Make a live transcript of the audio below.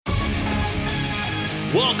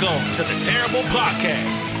Welcome to the Terrible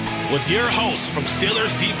Podcast with your hosts from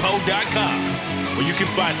SteelersDepot.com, where you can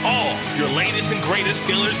find all your latest and greatest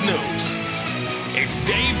Steelers news. It's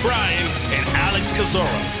Dave Bryan and Alex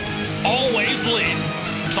Kozora, always lit,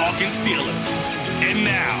 talking Steelers. And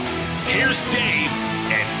now, here's Dave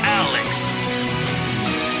and Alex.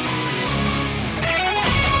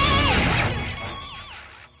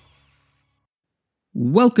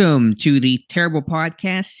 Welcome to the Terrible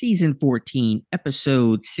Podcast, Season 14,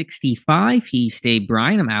 Episode 65. He's Dave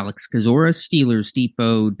Bryan. I'm Alex Kozora,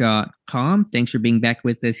 SteelersDepot.com. Thanks for being back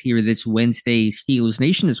with us here this Wednesday, Steelers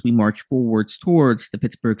Nation, as we march forwards towards the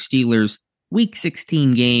Pittsburgh Steelers Week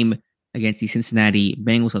 16 game against the Cincinnati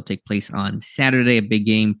Bengals. It'll take place on Saturday, a big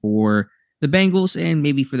game for the Bengals and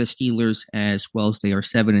maybe for the Steelers as well, as they are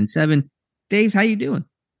 7-7. Dave, how you doing?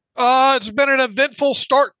 It's been an eventful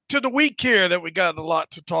start to the week here that we got a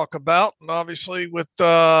lot to talk about. And obviously with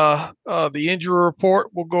the injury report,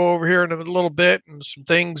 we'll go over here in a little bit, and some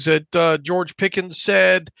things that George Pickens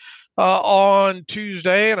said on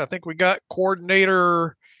Tuesday. And I think we got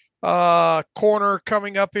coordinator corner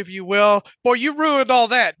coming up, if you will. Boy, you ruined all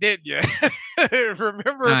that, didn't you?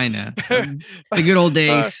 Remember? I know. The good old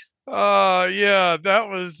days. Yeah, that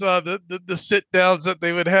was the sit downs that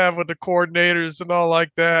they would have with the coordinators and all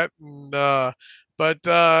like that. And but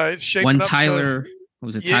it's shaping one up Tyler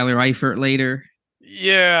Tyler Eifert later.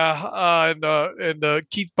 Yeah, and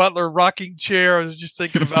Keith Butler rocking chair. I was just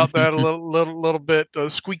thinking about that a little bit,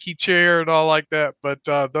 squeaky chair and all like that. But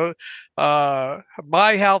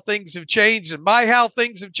my how things have changed, and my how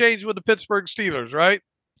things have changed with the Pittsburgh Steelers, right?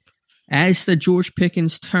 As the George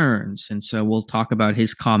Pickens turns. And so we'll talk about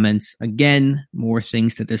his comments again, more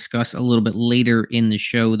things to discuss a little bit later in the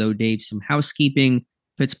show, though, Dave. Some housekeeping.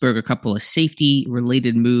 Pittsburgh, a couple of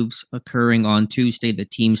safety-related moves occurring on Tuesday. The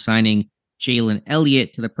team signing Jalen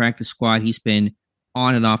Elliott to the practice squad. He's been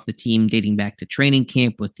on and off the team dating back to training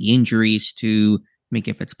camp with the injuries to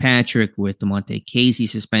Minkah Fitzpatrick, with DeMonte Casey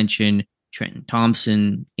suspension, Trenton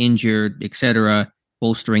Thompson injured, etc.,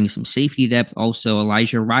 bolstering some safety depth. Also,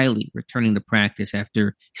 Elijah Riley returning to practice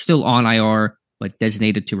after still on IR, but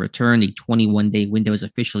designated to return. The 21-day window is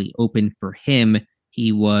officially open for him.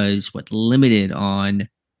 He was limited on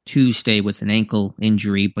Tuesday with an ankle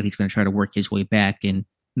injury, but he's going to try to work his way back and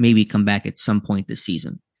maybe come back at some point this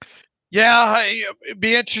season. Yeah, it'd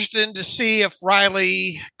be interesting to see if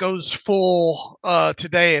Riley goes full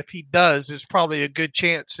today. If he does, there's probably a good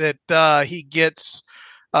chance that he gets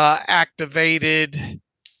activated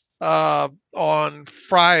on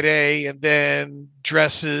Friday and then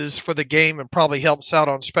dresses for the game and probably helps out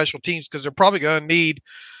on special teams, because they're probably going to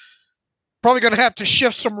have to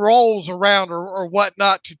shift some roles around or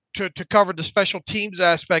whatnot to cover the special teams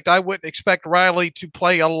aspect. I wouldn't expect Riley to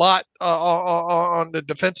play a lot on the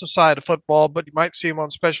defensive side of football, but you might see him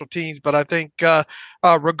on special teams. But I think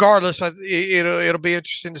regardless, it'll be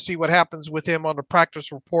interesting to see what happens with him on the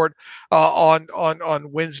practice report on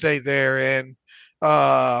Wednesday there. And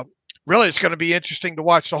really, it's going to be interesting to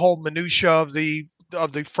watch the whole minutia of the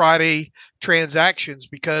Friday transactions,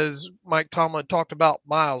 because Mike Tomlin talked about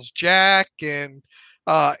Miles Jack and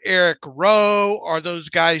Eric Rowe. Are those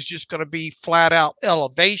guys just going to be flat out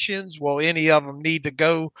elevations? Will any of them need to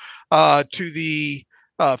go to the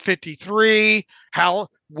 53?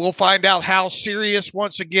 We'll find out how serious,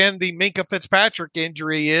 once again, the Minkah Fitzpatrick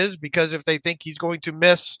injury is, because if they think he's going to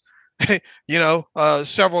miss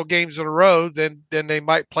several games in a row, then they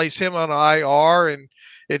might place him on IR. And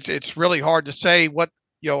it's really hard to say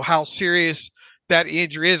how serious that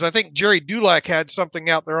injury is. I think Jerry Dulac had something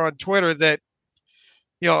out there on Twitter that,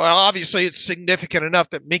 obviously it's significant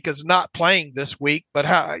enough that Minkah's not playing this week, but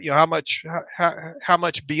how much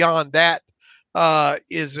beyond that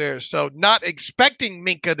is there? So not expecting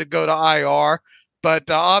Minkah to go to IR, but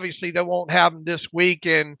obviously they won't have him this week.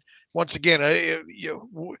 And once again,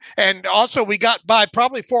 and also we got by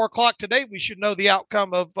probably 4:00 today, we should know the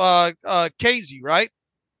outcome of Casey, right?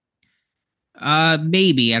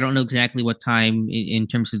 Maybe. I don't know exactly what time in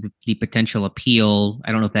terms of the potential appeal.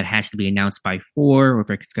 I don't know if that has to be announced by 4 or if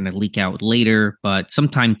it's going to leak out later, but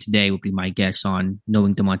sometime today would be my guess on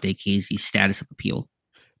knowing DeMonte Casey's status of appeal.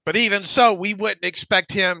 But even so, we wouldn't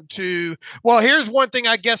expect him to. Well, here's one thing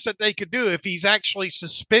I guess that they could do if he's actually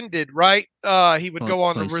suspended, right? He would go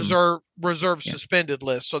on the reserve suspended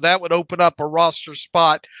list. So that would open up a roster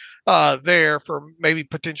spot there for maybe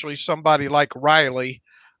potentially somebody like Riley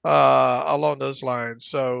along those lines.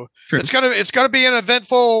 So True. it's gonna be an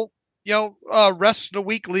eventful rest of the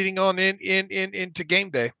week leading on into game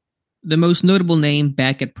day. The most notable name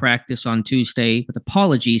back at practice on Tuesday, with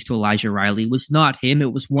apologies to Elijah Riley, was not him.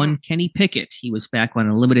 It was one Kenny Pickett. He was back on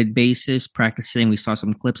a limited basis practicing. We saw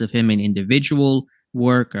some clips of him in individual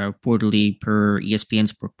work, reportedly per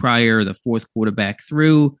ESPN's Brooke Pryor, the fourth quarterback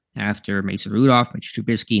through after Mason Rudolph, Mitch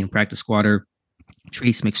Trubisky, and practice squatter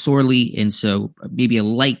Trace McSorley. And so maybe a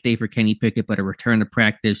light day for Kenny Pickett, but a return to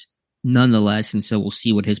practice nonetheless. And so we'll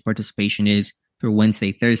see what his participation is for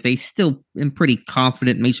Wednesday, Thursday. Still am pretty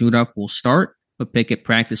confident Mason Rudolph will start, but Pickett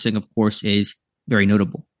practicing, of course, is very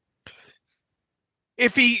notable.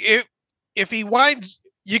 If he winds,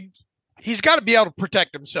 he's got to be able to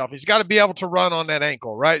protect himself. He's got to be able to run on that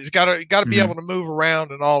ankle, right? He's got to be able to move around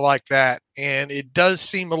and all like that. And it does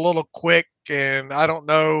seem a little quick, and I don't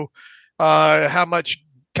know how much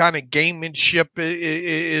kind of gamemanship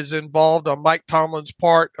is involved on Mike Tomlin's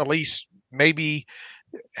part, at least maybe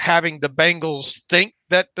having the Bengals think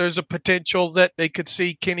that there's a potential that they could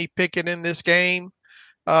see Kenny Pickett in this game.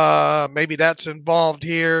 Maybe that's involved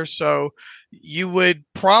here. So you would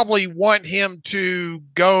probably want him to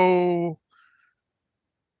go,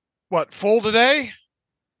 full today?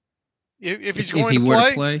 If he's going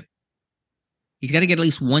to play? He's got to get at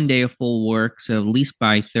least 1 day of full work. So at least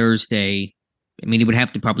by Thursday, I mean, he would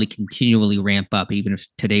have to probably continually ramp up. Even if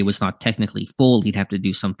today was not technically full, he'd have to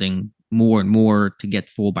do something more and more to get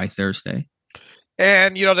full by Thursday.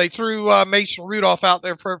 And, they threw Mason Rudolph out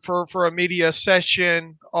there for a media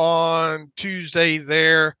session on Tuesday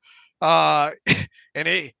there. And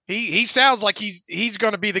he sounds like he's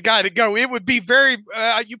going to be the guy to go. It would be very,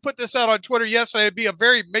 you put this out on Twitter yesterday, it'd be a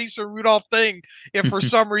very Mason Rudolph thing if for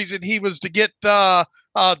some reason he was to get the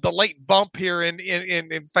late bump here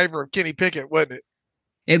in favor of Kenny Pickett, wouldn't it?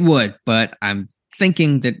 It would, but I'm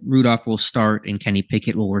thinking that Rudolph will start and Kenny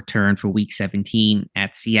Pickett will return for week 17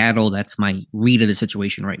 at Seattle. That's my read of the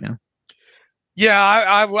situation right now. Yeah,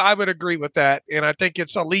 I would agree with that. And I think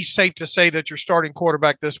it's at least safe to say that your starting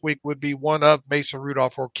quarterback this week would be one of Mason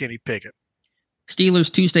Rudolph or Kenny Pickett.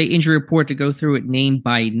 Steelers Tuesday injury report to go through it name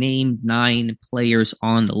by name. 9 players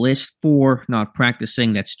on the list, 4 not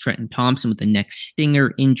practicing. That's Trenton Thompson with the neck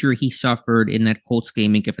stinger injury he suffered in that Colts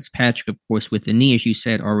game. Minka Fitzpatrick, of course, with the knee, as you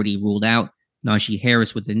said, already ruled out. Najee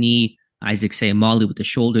Harris with the knee. Isaac Seumalo with the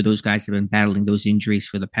shoulder. Those guys have been battling those injuries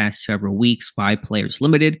for the past several weeks. 5 players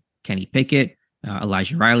limited. Kenny Pickett,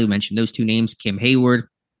 Elijah Riley, we mentioned those 2 names. Cam Hayward,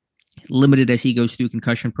 limited as he goes through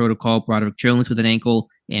concussion protocol. Broderick Jones with an ankle,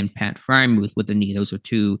 and Pat Freiermuth with the knee. Those are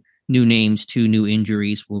 2 new names, 2 new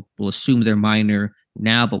injuries. We'll assume they're minor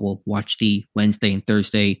now, but we'll watch the Wednesday and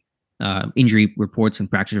Thursday injury reports and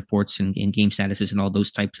practice reports and game statuses and all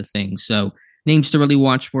those types of things. So names to really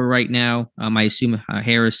watch for right now. I assume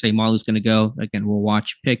Harris, Seumalo is going to go. Again, we'll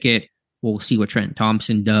watch Pickett. We'll see what Trenton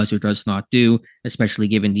Thompson does or does not do, especially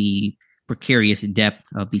given the precarious depth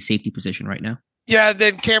of the safety position right now. Yeah,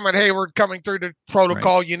 then Cameron Hayward coming through the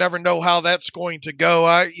protocol. Right. You never know how that's going to go.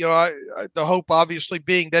 The hope obviously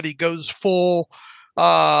being that he goes full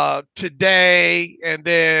today, and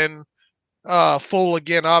then full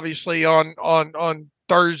again, obviously on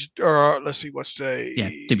Thursday. Let's see, what's today? Yeah,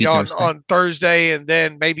 to be Thursday. On Thursday, and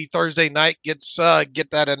then maybe Thursday night get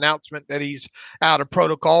that announcement that he's out of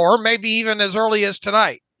protocol, or maybe even as early as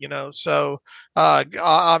tonight. So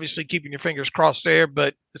obviously keeping your fingers crossed there,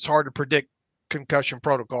 but it's hard to predict concussion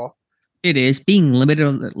protocol. It is. Being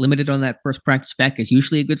limited on that first practice back is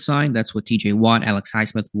usually a good sign. That's what TJ Watt, Alex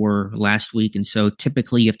Highsmith were last week. And so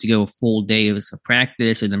typically you have to go a full day of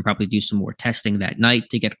practice and then probably do some more testing that night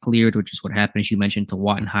to get cleared, which is what happened, as you mentioned, to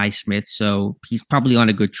Watt and Highsmith. So he's probably on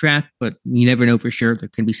a good track, but you never know for sure. There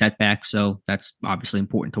can be setbacks. So that's obviously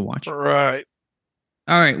important to watch. Right.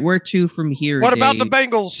 All right. Where to from here? What about the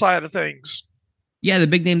Bengals side of things? Yeah, the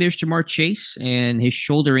big name there's Jamar Chase and his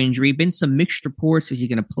shoulder injury. Been some mixed reports. Is he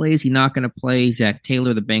going to play? Is he not going to play? Zach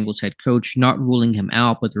Taylor, the Bengals head coach, not ruling him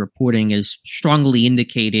out, but the reporting is strongly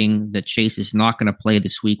indicating that Chase is not going to play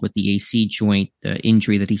this week with the AC joint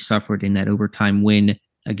injury that he suffered in that overtime win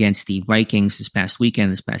against the Vikings this past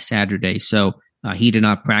Saturday. So he did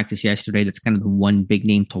not practice yesterday. That's kind of the one big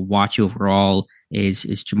name to watch overall is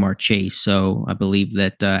Jamar Chase. So I believe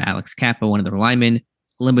that Alex Kappa, one of their linemen,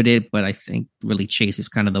 limited, but I think really Chase is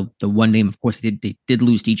kind of the one name. Of course, they did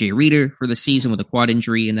lose DJ Reader for the season with a quad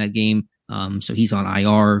injury in that game. So he's on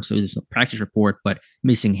IR. So there's a practice report, but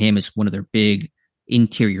missing him is one of their big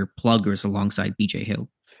interior pluggers alongside BJ Hill.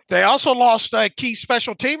 They also lost a key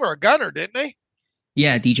special teamer, a gunner, didn't they?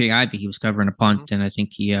 Yeah, DJ Ivey. He was covering a punt, and I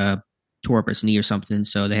think he tore up his knee or something.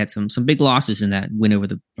 So they had some big losses in that win over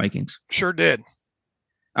the Vikings. Sure did.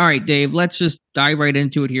 All right, Dave, let's just dive right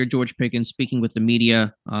into it here. George Pickens speaking with the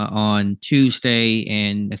media on Tuesday,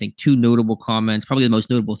 and I think two notable comments. Probably the most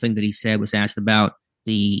notable thing that he said was asked about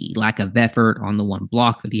the lack of effort on the one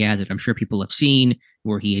block that he had that I'm sure people have seen,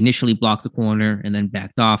 where he initially blocked the corner and then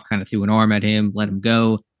backed off, kind of threw an arm at him, let him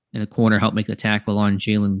go, and the corner helped make the tackle on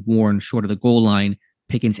Jalen Warren short of the goal line.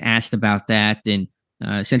 Pickens asked about that and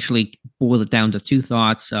essentially boiled it down to two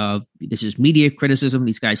thoughts of this is media criticism.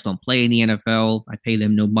 These guys don't play in the NFL. I pay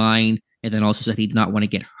them no mind. And then also said he did not want to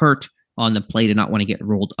get hurt on the play, did not want to get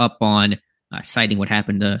rolled up on, citing what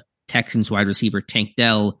happened to Texans wide receiver Tank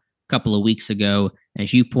Dell a couple of weeks ago.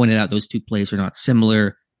 As you pointed out, those two plays are not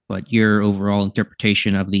similar, but your overall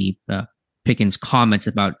interpretation of the Pickens comments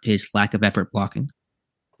about his lack of effort blocking.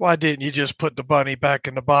 Why didn't you just put the bunny back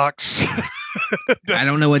in the box? I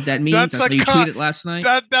don't know what that means. That's how you tweeted last night.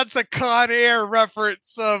 That's a Con Air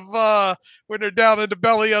reference of when they're down in the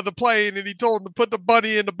belly of the plane and he told them to put the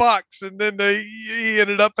bunny in the box, and then he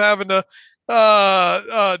ended up having to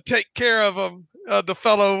take care of him, the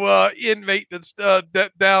fellow inmate that's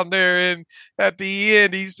down there. And at the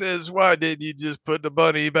end, he says, "Why didn't you just put the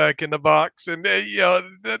bunny back in the box?" And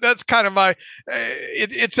that's kind of my.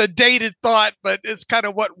 It's a dated thought, but it's kind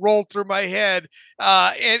of what rolled through my head.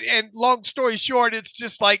 And long story short, it's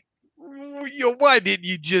just like, why didn't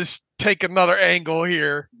you just take another angle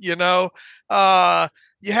here? You had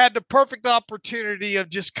the perfect opportunity of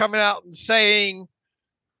just coming out and saying,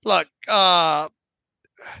 look, I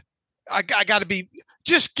got to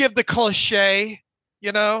just give the cliche,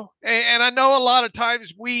 and I know a lot of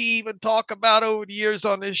times we even talk about over the years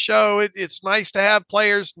on this show, it's nice to have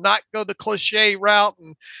players not go the cliche route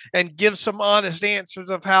and give some honest answers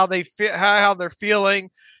of how they feel, how they're feeling.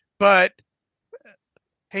 But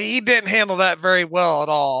he didn't handle that very well at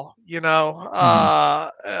all, and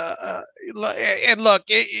look,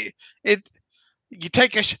 you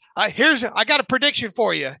take I got a prediction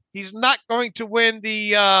for you. He's not going to win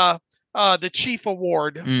the Chief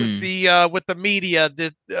Award with the media,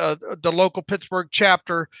 the local Pittsburgh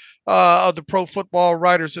chapter of the Pro Football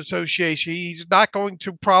Writers Association. He's not going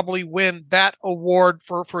to probably win that award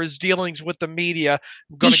for his dealings with the media.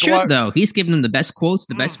 He should, though. He's given them the best quotes,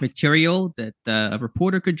 the best material that a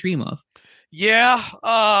reporter could dream of. Yeah.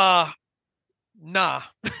 Nah.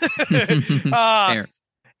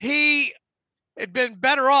 He it'd been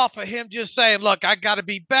better off of him just saying, look, I got to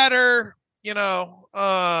be better,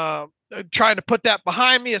 trying to put that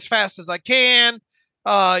behind me as fast as I can,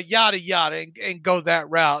 yada, yada, and go that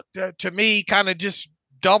route. To me, kind of just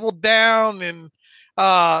doubled down. And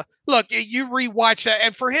look, you rewatch that.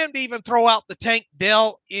 And for him to even throw out the Tank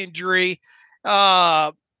Dell injury,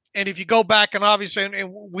 and if you go back and obviously,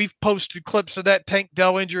 and we've posted clips of that Tank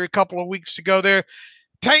Dell injury a couple of weeks ago there,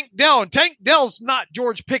 Tank Dell's not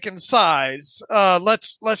George Pickens' size.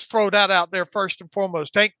 Let's throw that out there first and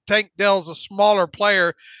foremost. Tank Dell's a smaller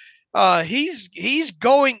player. He's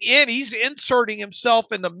going in. He's inserting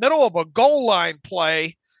himself in the middle of a goal line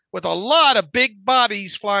play with a lot of big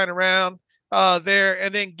bodies flying around there,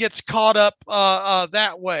 and then gets caught up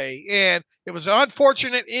that way. And it was an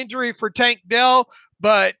unfortunate injury for Tank Dell,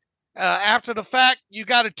 but after the fact, you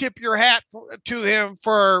got to tip your hat to him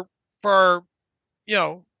for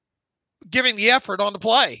giving the effort on the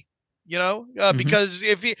play, because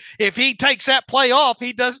if he takes that play off,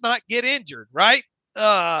 he does not get injured, right?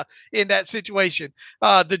 In that situation.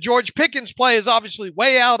 The George Pickens play is obviously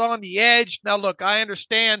way out on the edge. Now, look, I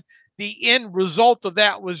understand the end result of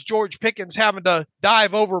that was George Pickens having to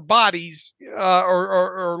dive over bodies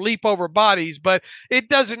or leap over bodies, but it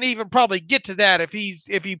doesn't even probably get to that if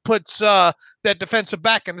he puts that defensive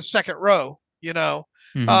back in the second row,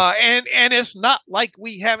 and it's not like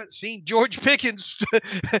we haven't seen George Pickens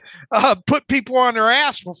put people on their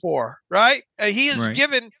ass before, right? He has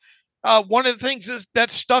given one of the things that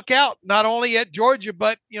stuck out not only at Georgia,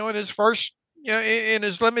 but in his first, in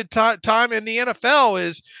his limited time in the NFL,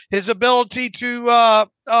 is his ability to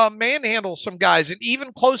manhandle some guys, and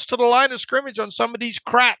even close to the line of scrimmage on some of these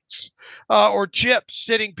cracks or chips,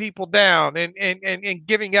 sitting people down and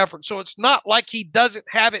giving effort. So it's not like he doesn't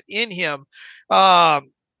have it in him.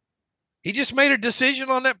 He just made a decision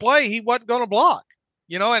on that play. He wasn't going to block,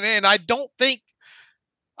 and I don't think,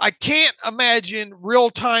 I can't imagine real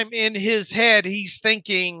time in his head he's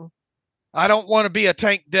thinking, I don't want to be a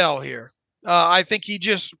Tank Dell here. I think he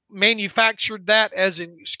just manufactured that as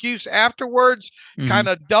an excuse afterwards, kind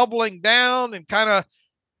of doubling down and kind of,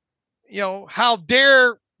 how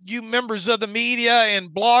dare you members of the media and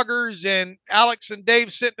bloggers and Alex and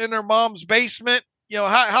Dave sitting in their mom's basement,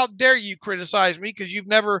 how dare you criticize me because you've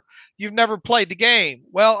never played the game.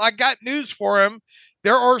 Well, I got news for him.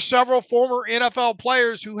 there are several former NFL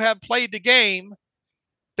players who have played the game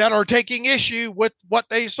that are taking issue with what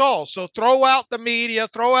they saw. So throw out the media,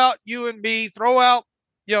 throw out you and me, throw out,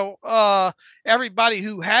 everybody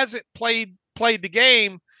who hasn't played the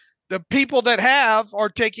game. The people that have are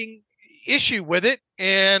taking issue with it.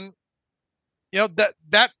 And,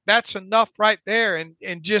 that's enough right there.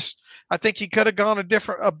 And just, I think he could have gone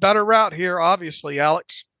a better route here, obviously,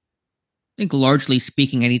 Alex. I think largely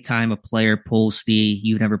speaking, anytime a player pulls the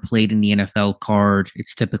 "you've never played in the NFL" card,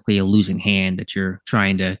 it's typically a losing hand that you're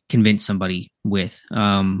trying to convince somebody with.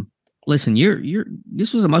 Listen,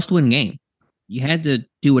 this was a must-win game. You had to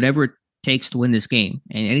do whatever it takes to win this game.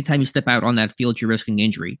 And anytime you step out on that field, you're risking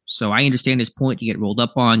injury. So I understand his point. You get rolled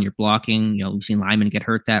up on, you're blocking. We've seen linemen get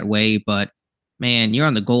hurt that way. But man, you're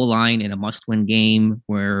on the goal line in a must-win game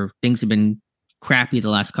where things have been crappy the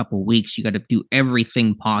last couple of weeks. You got to do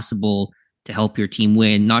everything possible to help your team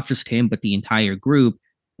win, not just him, but the entire group.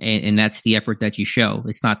 And that's the effort that you show.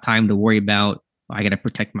 It's not time to worry about, I got to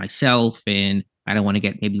protect myself and I don't want to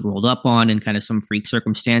get maybe rolled up on in kind of some freak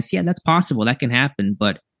circumstance. Yeah, that's possible. That can happen.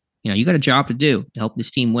 But, you got a job to do to help this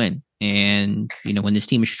team win. And, when this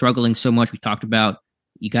team is struggling so much, we talked about,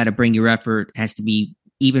 you got to bring your effort. It has to be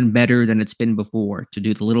even better than it's been before, to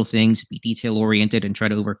do the little things, be detail oriented and try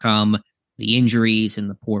to overcome the injuries and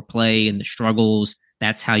the poor play and the struggles.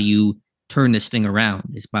 That's how you turn this thing around,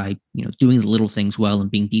 is by, doing the little things well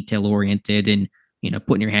and being detail oriented and,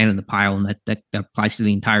 putting your hand in the pile. And that applies to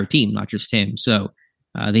the entire team, not just him. So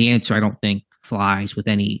the answer, I don't think, flies with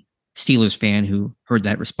any Steelers fan who heard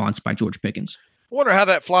that response by George Pickens. I wonder how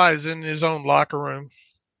that flies in his own locker room.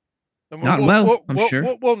 I'm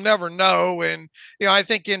sure. We'll never know. And, I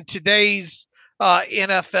think in today's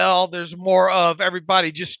NFL, there's more of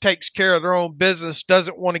everybody just takes care of their own business,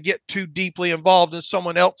 doesn't want to get too deeply involved in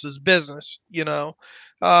someone else's business,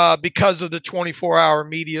 because of the 24-hour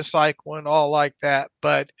media cycle and all like that.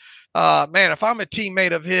 But, man, if I'm a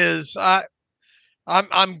teammate of his,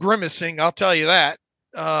 I'm grimacing. I'll tell you that.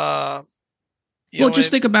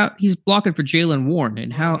 Think about, he's blocking for Jaylen Warren,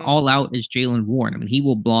 and how all out is Jaylen Warren. I mean, he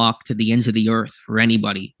will block to the ends of the earth for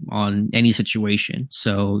anybody on any situation.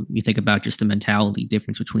 So you think about just the mentality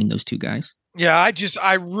difference between those two guys. Yeah,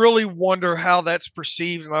 I really wonder how that's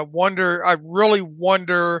perceived. And I really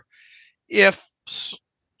wonder if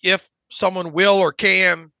someone will or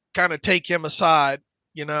can kind of take him aside,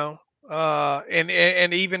 and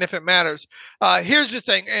even if it matters. Here's the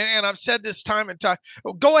thing, and I've said this time and time.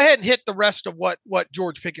 Go ahead and hit the rest of what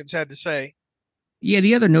George Pickens had to say. Yeah,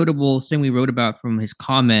 the other notable thing we wrote about from his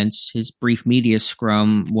comments, his brief media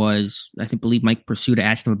scrum, was, believe Mike Pursuta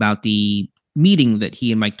asked him about the meeting that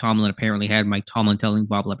he and Mike Tomlin apparently had. Mike Tomlin telling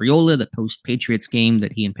Bob Labriola that post-Patriots game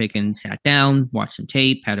that he and Pickens sat down, watched some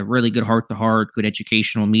tape, had a really good heart-to-heart, good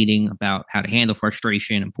educational meeting about how to handle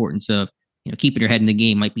frustration, importance of keeping your head in the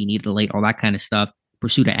game might be needed late, all that kind of stuff.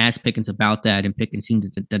 Pursuta asked Pickens about that, and Pickens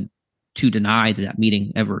seemed to deny that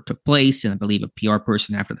meeting ever took place. And I believe a PR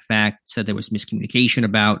person after the fact said there was miscommunication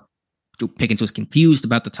about, Pickens was confused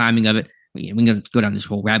about the timing of it. We're going to go down this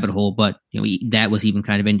whole rabbit hole, but that was even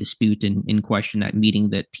kind of in dispute and in question, that meeting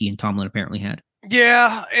that he and Tomlin apparently had.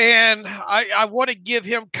 Yeah, and I want to give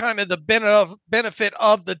him kind of the benefit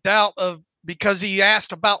of the doubt because he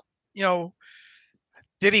asked about,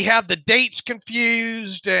 did he have the dates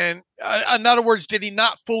confused? And in other words, did he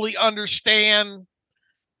not fully understand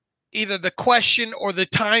either the question or the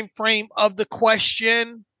time frame of the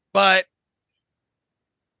question? But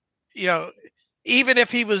even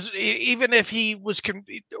if he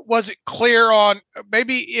wasn't clear on,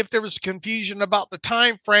 maybe if there was confusion about the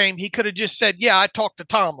time frame, he could have just said, "Yeah, I talked to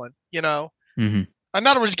Tomlin." Mm-hmm. In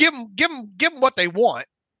other words, give them what they want,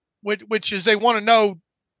 which is they want to know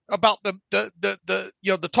about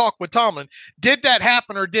the talk with Tomlin. Did that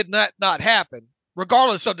happen or did that not happen,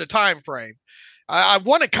 regardless of the time frame? I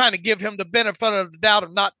want to kind of give him the benefit of the doubt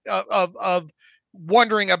of not of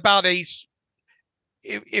wondering about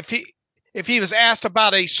if he was asked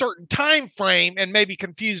about a certain time frame and maybe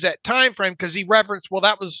confused that time frame, because he referenced,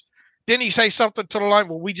 didn't he say something to the line,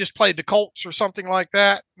 well, we just played the Colts or something like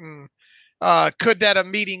that? Could that a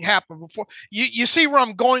meeting happen before? You see where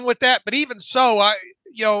I'm going with that? But even so,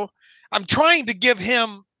 I'm trying to give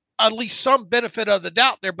him at least some benefit of the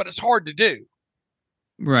doubt there, but it's hard to do.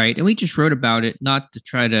 Right. And we just wrote about it, not to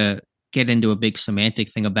try to get into a big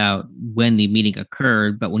semantic thing about when the meeting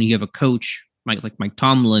occurred, but when you have a coach like Mike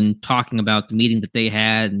Tomlin talking about the meeting that they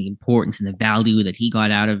had and the importance and the value that he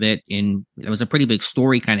got out of it. And it was a pretty big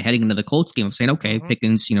story kind of heading into the Colts game of saying, okay,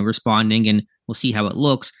 Pickens, responding, and we'll see how it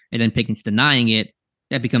looks. And then Pickens denying it.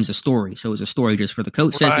 that becomes a story. So it's a story just for the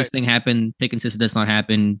coach says Right. this thing happened, Pickens says it does not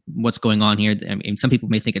happen. What's going on here? I mean, some people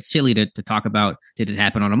may think it's silly to talk about did it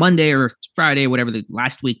happen on a Monday or Friday or whatever, the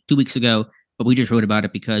last week, 2 weeks ago. But we just wrote about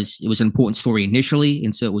it because it was an important story initially,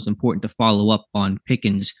 and so it was important to follow up on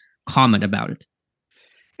Pickens' comment about it.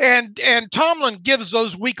 And Tomlin gives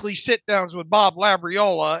those weekly sit downs with Bob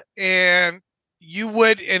Labriola, and you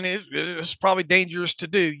would, and it's probably dangerous to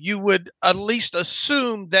do, you would at least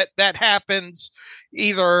assume that that happens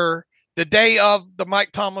either the day of the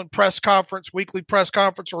Mike Tomlin press conference, weekly press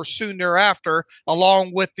conference, or soon thereafter,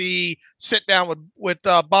 along with the sit down with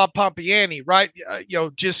Bob Pompiani, right?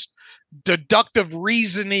 Just deductive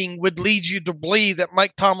reasoning would lead you to believe that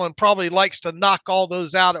Mike Tomlin probably likes to knock all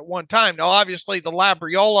those out at one time. Now, obviously, the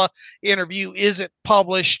Labriola interview isn't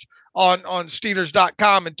published on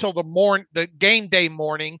Steelers.com until the game day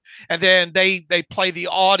morning, and then they play the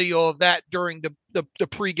audio of that during the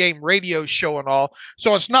pregame radio show and all.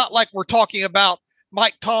 So it's not like we're talking about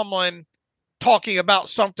Mike Tomlin talking about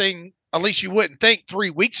something, at least you wouldn't think, 3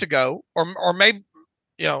 weeks ago, or maybe,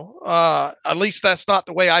 at least that's not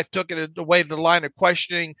the way I took it, the way the line of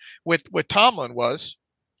questioning with Tomlin was.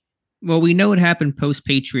 Well, we know it happened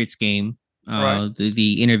post-Patriots game, Right.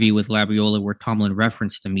 the interview with Labriola where Tomlin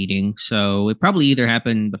referenced the meeting. So it probably either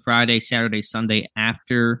happened the Friday, Saturday, Sunday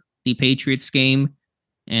after the Patriots game.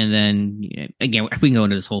 And then, again, we can go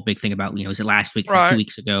into this whole big thing about, is it last week, Right. 2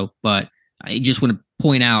 weeks ago? But I just want to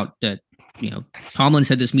point out that, Tomlin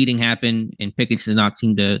said this meeting happened, and Pickens did not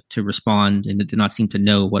seem to respond and did not seem to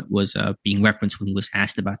know what was being referenced when he was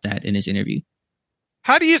asked about that in his interview.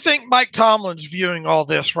 How do you think Mike Tomlin's viewing all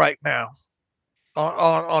this right now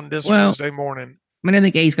on this Wednesday morning? I mean, I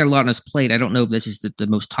think he's got a lot on his plate. I don't know if this is the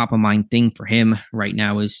most top of mind thing for him right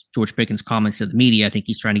now is George Pickens' comments to the media. I think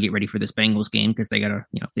he's trying to get ready for this Bengals game because they got to,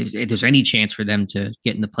 if there's any chance for them to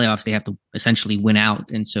get in the playoffs, they have to essentially win out.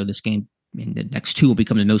 And so this game, the next two will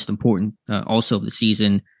become the most important also of the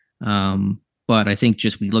season. But I think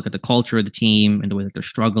just when you look at the culture of the team and the way that they're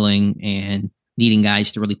struggling and needing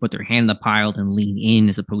guys to really put their hand in the pile and lean in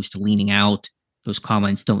as opposed to leaning out, those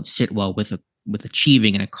comments don't sit well with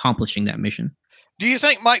achieving and accomplishing that mission. Do you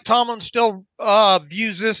think Mike Tomlin still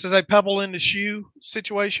views this as a pebble in the shoe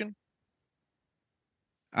situation?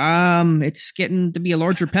 It's getting to be a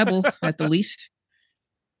larger pebble at the least.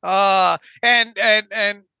 And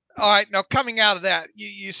all right, now coming out of that,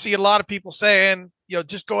 you see a lot of people saying,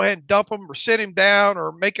 just go ahead and dump him or sit him down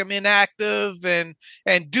or make him inactive and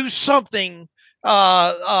do something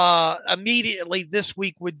immediately this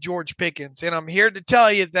week with George Pickens. And I'm here to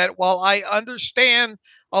tell you that while I understand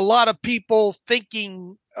a lot of people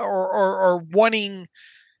thinking or wanting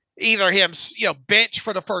either him, bench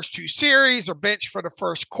for the first two series or bench for the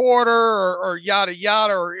first quarter or yada,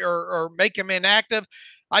 yada, or make him inactive,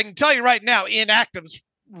 I can tell you right now, inactive's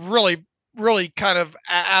really kind of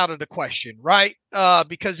out of the question, right?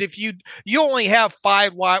 Because if you only have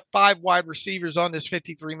five wide receivers on this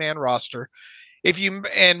 53-man roster,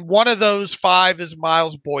 and one of those five is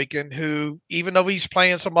Miles Boykin, who, even though he's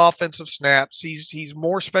playing some offensive snaps, he's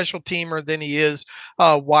more special teamer than he is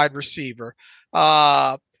wide receiver.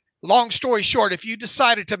 Long story short, if you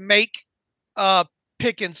decided to make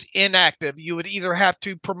Pickens inactive, you would either have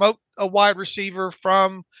to promote a wide receiver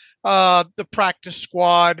from the practice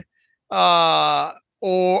squad, or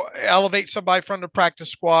elevate somebody from the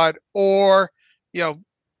practice squad, or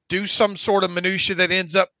do some sort of minutia that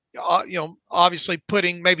ends up obviously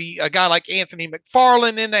putting maybe a guy like Anthony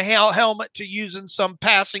McFarland in the helmet to use in some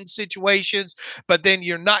passing situations, but then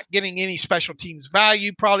you're not getting any special teams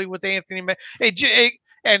value probably with Anthony.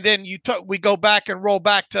 And then we go back and roll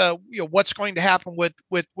back to what's going to happen with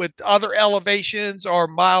other elevations. Are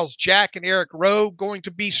Miles Jack and Eric Rowe going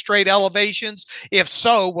to be straight elevations? If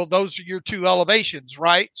so, well, those are your two elevations,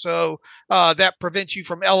 right? So that prevents you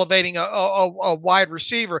from elevating a wide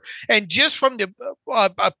receiver. And just from the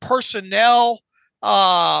personnel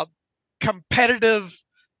competitiveness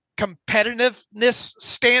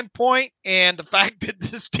standpoint, and the fact that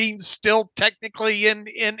this team's still technically in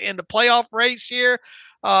the playoff race here,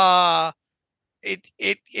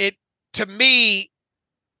 it to me,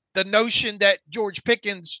 the notion that George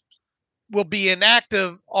Pickens will be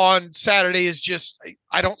inactive on Saturday is just,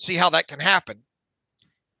 I don't see how that can happen.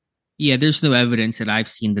 Yeah, there's no evidence that I've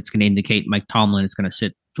seen that's going to indicate Mike Tomlin is going to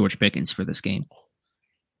sit George Pickens for this game.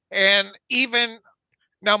 And even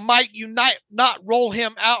now, might you not roll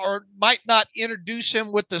him out, or might not introduce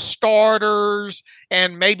him with the starters,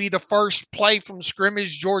 and maybe the first play from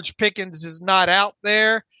scrimmage, George Pickens is not out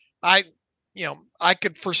there. I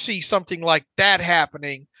could foresee something like that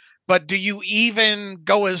happening. But do you even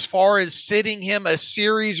go as far as sitting him a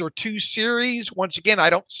series or 2 series? Once again, I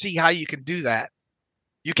don't see how you can do that.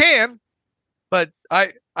 You can, but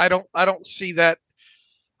I don't see that.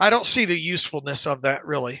 I don't see the usefulness of that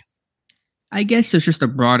really. I guess there's just a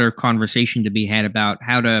broader conversation to be had about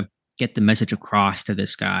how to get the message across to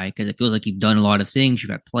this guy, because it feels like you've done a lot of things. You've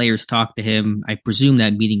had players talk to him. I presume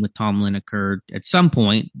that meeting with Tomlin occurred at some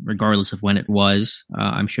point, regardless of when it was.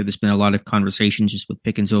 I'm sure there's been a lot of conversations just with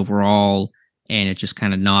Pickens overall, and it's just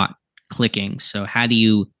kind of not clicking. So how do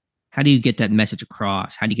you get that message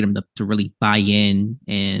across? How do you get him to really buy in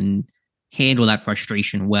and handle that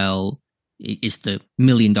frustration well? Is the $1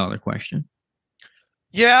 million question.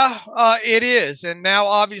 Yeah, it is. And now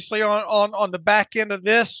obviously on the back end of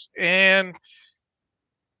this, and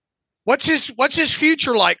what's his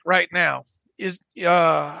future like right now is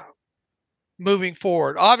moving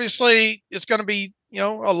forward. Obviously it's going to be, a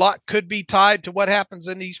lot could be tied to what happens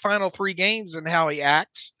in these final 3 games and how he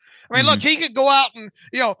acts. I mean, look, he could go out and,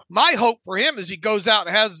 my hope for him is he goes out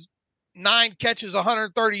and has 9 catches,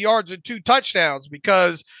 130 yards, and 2 touchdowns,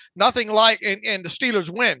 because nothing like, and the Steelers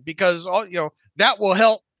win, because that will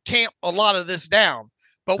help tamp a lot of this down.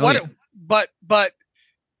 But but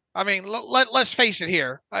I mean, let's face it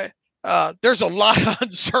here. There's a lot of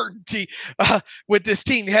uncertainty with this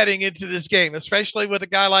team heading into this game, especially with a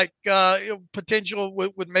guy like potential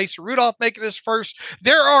with Mason Rudolph making his first.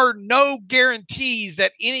 There are no guarantees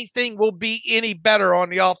that anything will be any better on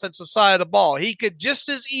the offensive side of the ball. He could just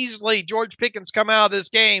as easily, George Pickens, come out of this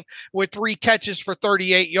game with 3 catches for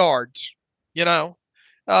 38 yards, and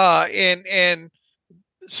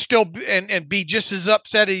still and be just as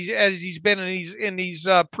upset as he's been in these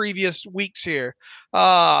previous weeks here.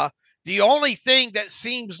 The only thing that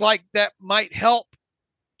seems like that might help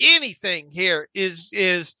anything here is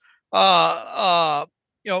a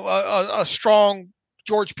strong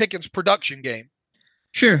George Pickens production game.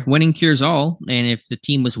 Sure, winning cures all. And if the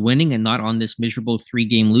team was winning and not on this miserable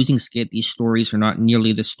 3-game losing skid, these stories are not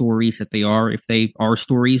nearly the stories that they are, if they are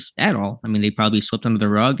stories at all. I mean, they probably swept under the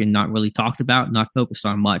rug and not really talked about, not focused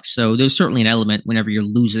on much. So there's certainly an element whenever you're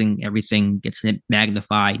losing, everything gets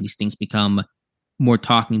magnified. These things become more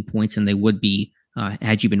talking points than they would be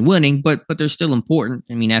had you been winning, but they're still important.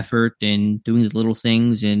 I mean, effort and doing the little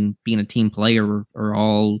things and being a team player are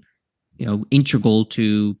all, integral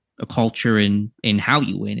to a culture and how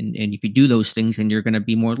you win. And if you do those things, then you're going to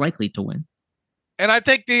be more likely to win. And I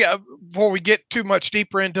think before we get too much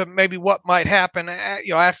deeper into maybe what might happen,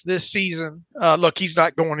 after this season, look, he's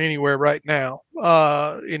not going anywhere right now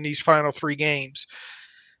in these final 3 games.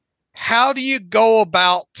 How do you go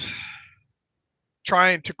about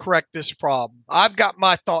trying to correct this problem? I've got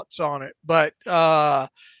my thoughts on it, but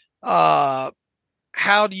how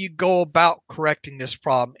do you go about correcting this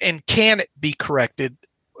problem? And can it be corrected?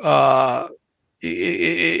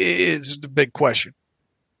 Is the big question.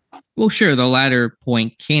 Well, sure. The latter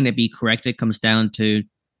point, can it be corrected, comes down to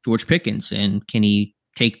George Pickens. And can he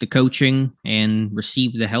take the coaching and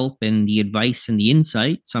receive the help and the advice and the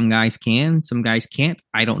insight? Some guys can, some guys can't.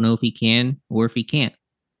 I don't know if he can or if he can't.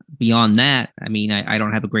 Beyond that, I mean, I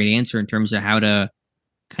don't have a great answer in terms of how to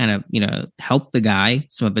kind of, help the guy.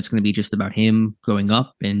 Some of it's going to be just about him growing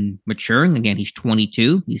up and maturing. Again, he's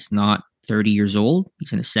 22. He's not 30 years old.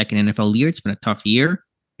 He's in his 2nd NFL year. It's been a tough year.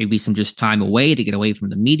 Maybe some just time away to get away from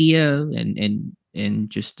the media and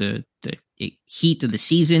just the heat of the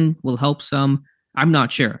season will help some. I'm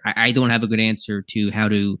not sure. I don't have a good answer to how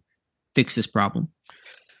to fix this problem.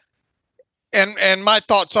 And my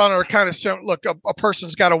thoughts on it are kind of similar. Look, a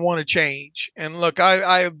person's got to want to change. And look,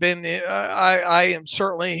 I am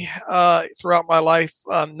certainly throughout my life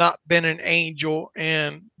not been an angel.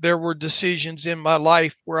 And there were decisions in my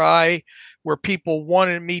life where people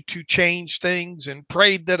wanted me to change things and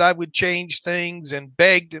prayed that I would change things and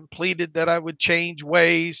begged and pleaded that I would change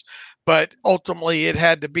ways. But ultimately, it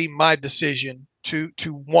had to be my decision to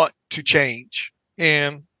want to change.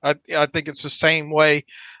 And I think it's the same way.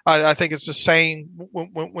 I think it's the same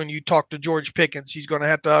when you talk to George Pickens. He's going to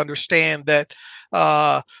have to understand that.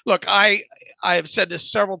 Look, I have said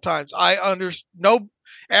this several times.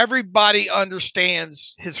 Everybody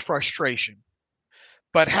understands his frustration,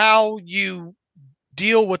 but how you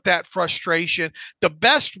deal with that frustration, the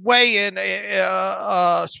best way,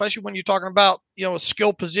 especially when you're talking about a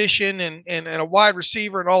skill position and a wide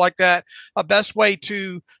receiver and all like that, a best way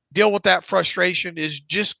to deal with that frustration is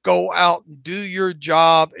just go out and do your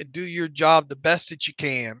job the best that you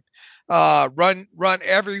can. Run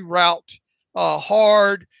every route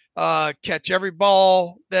hard. Catch every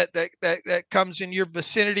ball that comes in your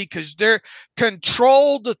vicinity, because they're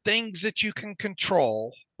control the things that you can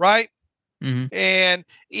control, right? Mm-hmm. And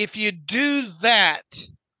if you do that,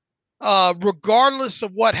 regardless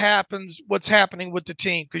of what's happening with the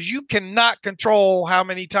team, because you cannot control how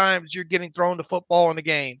many times you're getting thrown the football in the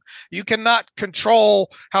game. You cannot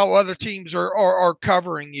control how other teams are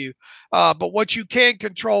covering you. But what you can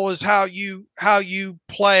control is how you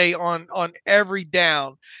play on every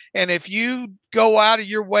down. And if you go out of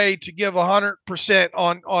your way to give 100%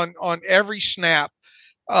 on every snap,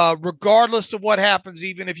 regardless of what happens,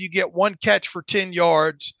 even if you get one catch for 10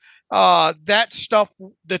 yards, that stuff,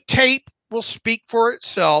 the tape will speak for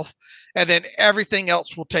itself, and then everything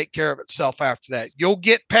else will take care of itself after that. You'll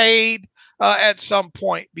get paid at some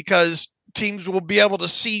point because teams will be able to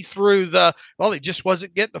see through he just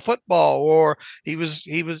wasn't getting the football, or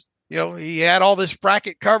he had all this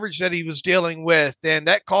bracket coverage that he was dealing with, and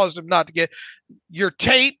that caused him not to get your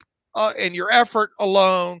tape, and your effort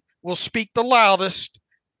alone will speak the loudest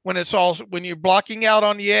when you're blocking out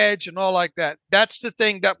on the edge and all like that. That's the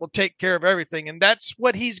thing that will take care of everything. And that's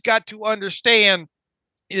what he's got to understand,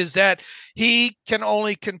 is that he can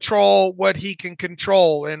only control what he can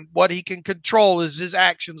control. And what he can control is his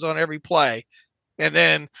actions on every play. And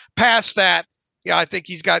then past that, I think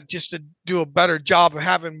he's got just to do a better job of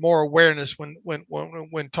having more awareness when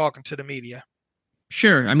talking to the media.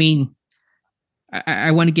 Sure. I mean, I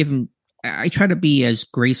want to give him, I try to be as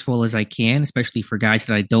graceful as I can, especially for guys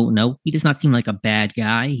that I don't know. He does not seem like a bad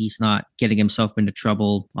guy. He's not getting himself into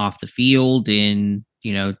trouble off the field and,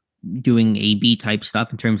 doing AB type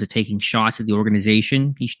stuff in terms of taking shots at the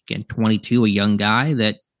organization. He's getting 22, a young guy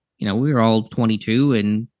that, we were all 22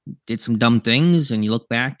 and did some dumb things. And you look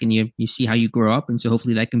back and you see how you grow up. And so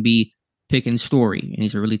hopefully that can be Pickens' story. And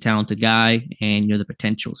he's a really talented guy, and, the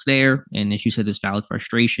potential's there. And as you said, there's valid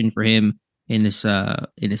frustration for him in this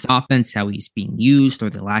offense, how he's being used or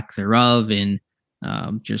the lack thereof, and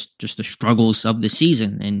just the struggles of the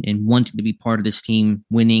season, and wanting to be part of this team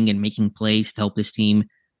winning and making plays to help this team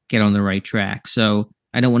get on the right track. So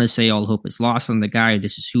I don't want to say all hope is lost on the guy.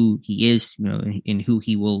 This is who he is, and who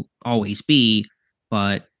he will always be.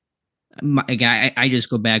 But again, I just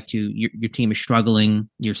go back to your team is struggling,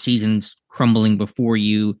 your season's crumbling before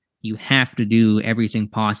you. You have to do everything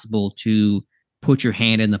possible to put your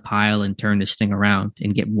hand in the pile and turn this thing around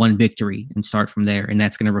and get one victory and start from there. And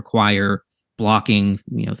that's going to require blocking,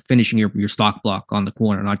 finishing your stock block on the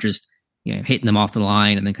corner, not just, hitting them off the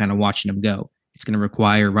line and then kind of watching them go. It's going to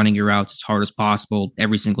require running your routes as hard as possible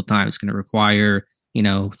every single time. It's going to require,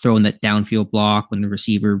 throwing that downfield block when the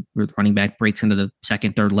receiver or the running back breaks into the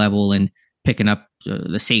second, third level, and picking up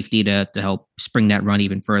the safety to help spring that run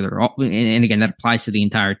even further. And again, that applies to the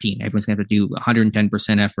entire team. Everyone's going to have to do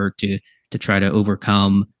 110% effort to try to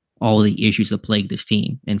overcome all the issues that plague this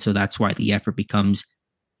team. And so that's why the effort becomes,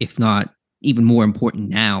 if not even more important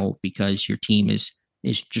now, because your team is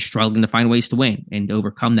just struggling to find ways to win. And to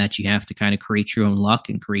overcome that, you have to kind of create your own luck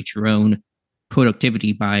and create your own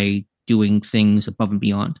productivity by doing things above and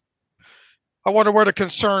beyond. I wonder where the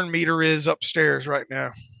concern meter is upstairs right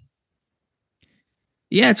now.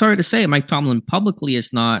 Yeah, it's hard to say. Mike Tomlin publicly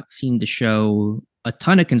has not seemed to show a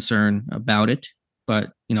ton of concern about it.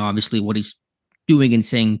 But, obviously what he's doing and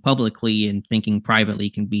saying publicly and thinking privately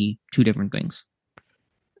can be two different things.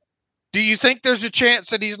 Do you think there's a chance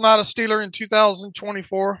that he's not a Steeler in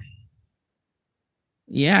 2024?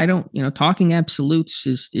 Yeah, I don't, talking absolutes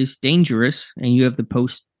is dangerous. And you have the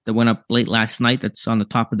post that went up late last night that's on the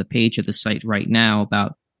top of the page of the site right now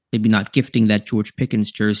about maybe not gifting that George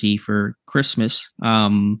Pickens jersey for Christmas.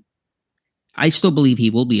 I still believe he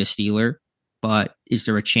will be a Steeler. But is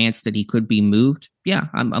there a chance that he could be moved? Yeah,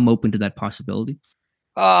 I'm open to that possibility.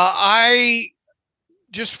 I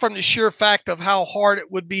just from the sheer fact of how hard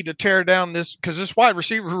it would be to tear down this, because this wide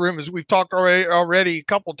receiver room, as we've talked already a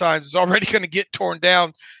couple of times, is already going to get torn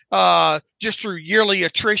down just through yearly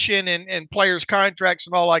attrition and players' contracts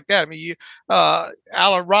and all like that. I mean,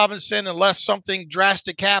 Allen Robinson, unless something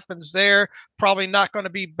drastic happens there, probably not going to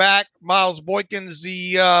be back. Miles Boykins,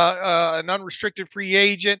 an unrestricted free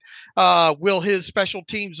agent. Will his special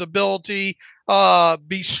teams ability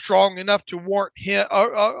be strong enough to warrant him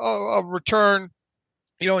a return?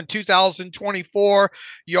 In 2024,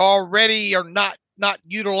 you already are not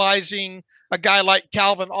utilizing a guy like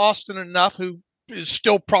Calvin Austin enough, who is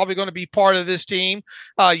still probably going to be part of this team.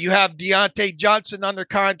 You have Deontay Johnson under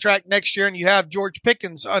contract next year, and you have George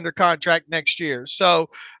Pickens under contract next year. So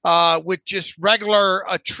with just regular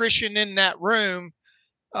attrition in that room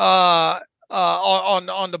on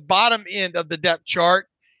the bottom end of the depth chart,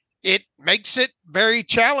 it makes it very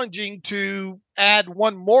challenging to add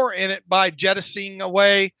one more in it by jettisoning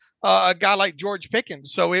away a guy like George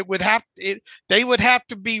Pickens. So they would have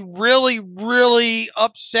to be really, really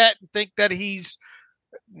upset and think that he's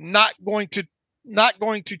not going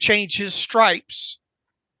to change his stripes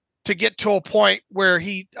to get to a point where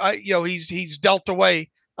he's dealt away.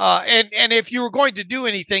 And if you were going to do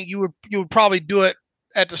anything, you would probably do it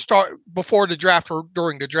at the start, before the draft or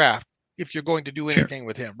during the draft, if you're going to do anything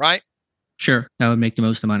with him, right? Sure, that would make the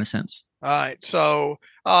most amount of sense. All right. So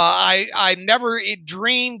I never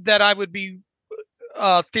dreamed that I would be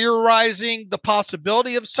theorizing the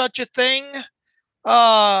possibility of such a thing.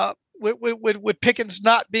 With Pickens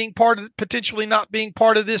potentially not being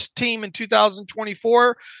part of this team in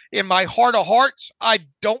 2024, in my heart of hearts, I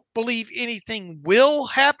don't believe anything will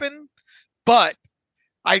happen, but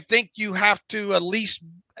I think you have to at least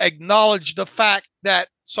acknowledge the fact that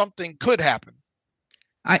something could happen.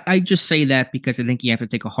 I just say that because I think you have to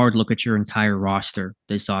take a hard look at your entire roster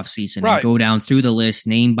this offseason Right. and go down through the list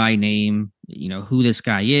name by name, who this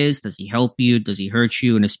guy is. Does he help you? Does he hurt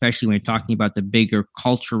you? And especially when you're talking about the bigger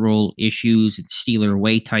cultural issues and Steeler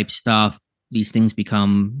way type stuff, these things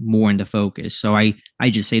become more into focus. So I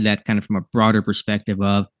just say that kind of from a broader perspective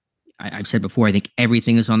of, I've said before, I think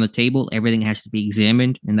everything is on the table. Everything has to be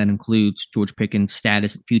examined, and that includes George Pickens'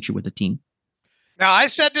 status and future with the team. Now, I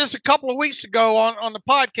said this a couple of weeks ago on the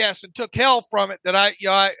podcast and took hell from it, that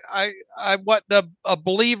I wasn't a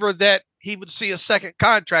believer that he would see a second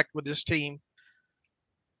contract with this team.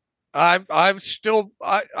 I'm still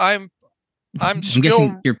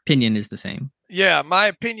guessing your opinion is the same. Yeah, my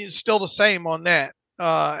opinion is still the same on that.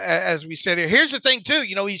 As we said here, here's the thing too.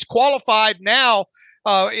 He's qualified now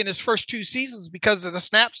in his first 2 seasons because of the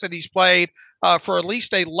snaps that he's played for at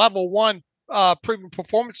least a level 1 proven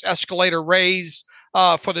performance escalator raise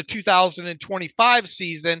for the 2025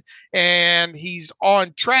 season, and he's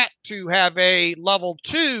on track to have a level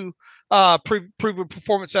 2 proven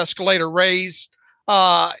performance escalator raise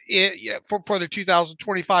for the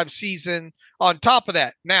 2025 season on top of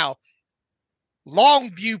that. Now, long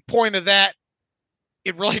viewpoint of that,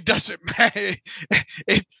 it really doesn't matter.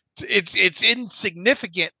 It's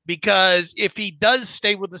insignificant, because if he does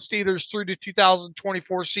stay with the Steelers through the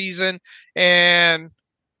 2024 season and,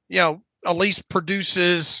 at least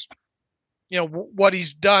produces, what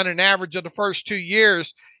he's done an average of the first 2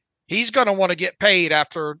 years, he's going to want to get paid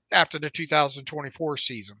after the 2024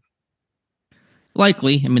 season.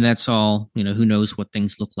 Likely. I mean, that's all, who knows what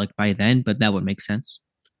things look like by then, but that would make sense.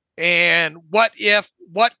 And what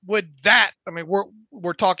would that, I mean,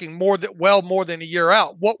 we're talking more than a year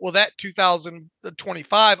out. What will that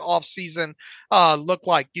 2025 offseason look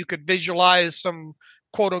like? You could visualize some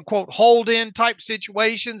quote unquote hold in type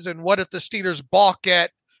situations. And what if the Steelers balk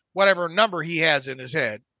at whatever number he has in his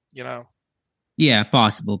head, Yeah,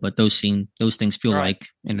 possible. But those things feel like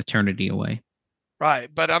an eternity away. Right.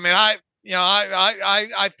 But I mean,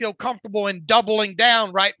 I feel comfortable in doubling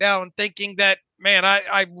down right now and thinking that, man,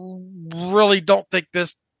 I really don't think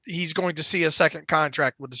he's going to see a second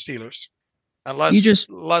contract with the Steelers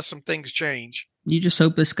unless some things change. You just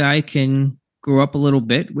hope this guy can grow up a little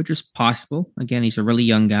bit, which is possible. Again, he's a really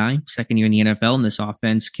young guy, second year in the NFL, and this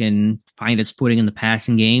offense can find its footing in the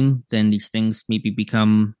passing game. Then these things maybe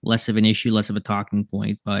become less of an issue, less of a talking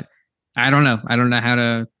point. But I don't know. I don't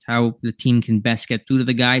know how the team can best get through to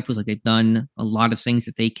the guy. It feels like they've done a lot of things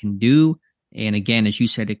that they can do. And again, as you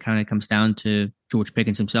said, it kind of comes down to George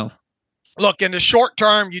Pickens himself. Look, in the short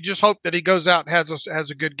term, you just hope that he goes out and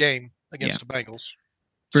has a good game against the Bengals.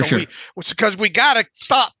 For sure. Because we got to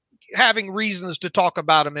stop having reasons to talk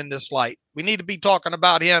about him in this light. We need to be talking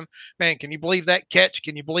about him. Man, can you believe that catch?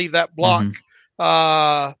 Can you believe that block?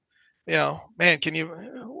 Man, can you?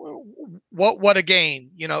 What a game!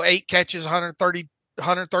 8 catches,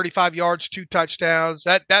 135 yards, 2 touchdowns.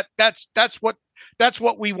 That's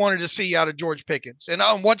what we wanted to see out of George Pickens. And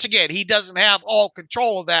once again, he doesn't have all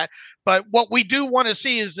control of that. But what we do want to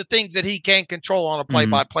see is the things that he can control on a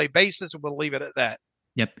play-by-play basis, and we'll leave it at that.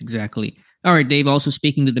 Yep, exactly. All right, Dave, also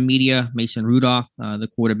speaking to the media, Mason Rudolph, the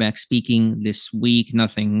quarterback, speaking this week.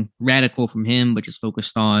 Nothing radical from him, but just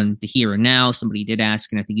focused on the here and now. Somebody did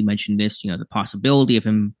ask, and I think you mentioned this, the possibility of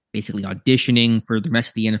him basically auditioning for the rest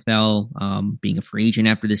of the NFL, being a free agent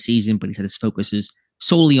after the season, but he said his focus is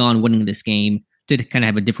solely on winning this game. Did kind of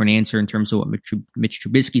have a different answer in terms of what Mitch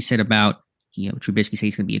Trubisky said about, Trubisky said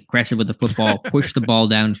he's going to be aggressive with the football, push the ball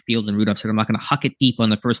downfield, and Rudolph said, I'm not going to huck it deep on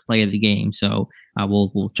the first play of the game. So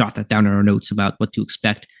we'll jot that down in our notes about what to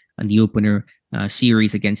expect on the opener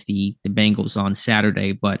series against the Bengals on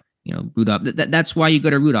Saturday. But, Rudolph, that's why you go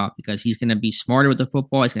to Rudolph, because he's going to be smarter with the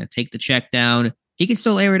football. He's going to take the check down. He can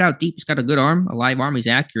still air it out deep. He's got a good arm, a live arm. He's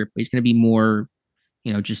accurate, but he's going to be more,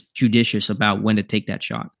 just judicious about when to take that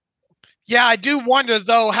shot. Yeah, I do wonder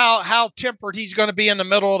though how tempered he's going to be in the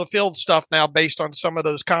middle of the field stuff now, based on some of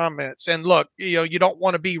those comments. And look, you don't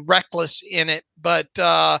want to be reckless in it, but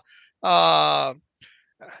uh,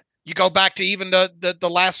 you go back to even the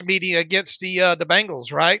last meeting against the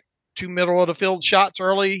Bengals, right? Two middle of the field shots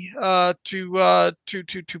early to Pat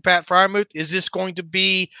Freiermuth. Is this going to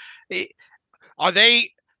be? Are they?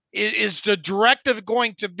 Is the directive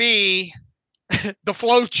going to be the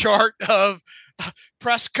flow chart of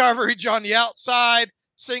press coverage on the outside,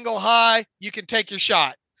 single high, you can take your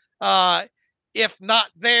shot. If not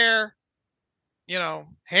there,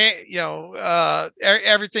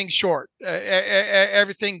 everything's short.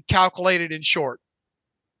 Everything calculated and short.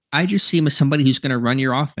 I just see him as somebody who's going to run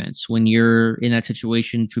your offense when you're in that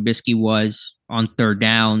situation. Trubisky was on third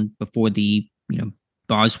down before the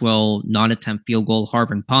Boswell non-attempt field goal,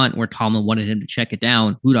 Harvard punt, where Tomlin wanted him to check it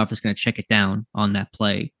down. Rudolph is going to check it down on that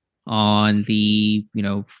play. On the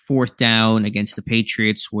fourth down against the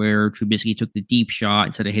Patriots, where Trubisky took the deep shot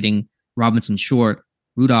instead of hitting Robinson short,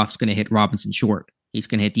 Rudolph's going to hit Robinson short. He's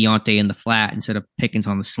going to hit Deontay in the flat instead of Pickens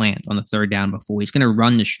on the slant on the third down before. He's going to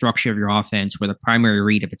run the structure of your offense where the primary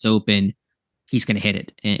read, if it's open, he's going to hit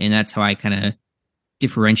it. And that's how I kind of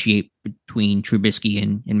differentiate between Trubisky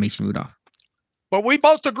and Mason Rudolph. But we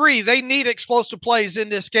both agree they need explosive plays in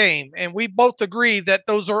this game. And we both agree that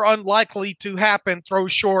those are unlikely to happen. Throw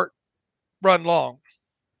short, run long.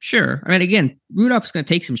 Sure. I mean, again, Rudolph's going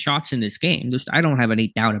to take some shots in this game. I don't have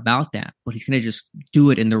any doubt about that. But he's going to just do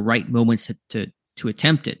it in the right moments to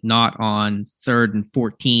attempt it, not on 3rd and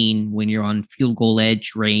 14 when you're on field goal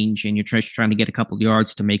edge range and you're just trying to get a couple of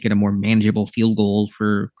yards to make it a more manageable field goal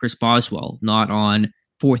for Chris Boswell, not on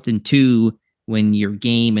 4th and 2 when your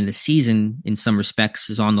game and the season in some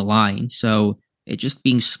respects is on the line. So it's just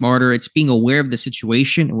being smarter. It's being aware of the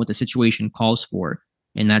situation and what the situation calls for.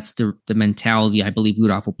 And that's the mentality I believe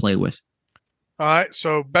Rudolph will play with. All right.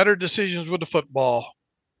 So better decisions with the football.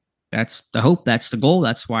 That's the hope. That's the goal.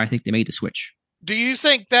 That's why I think they made the switch. Do you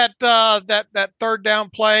think that that third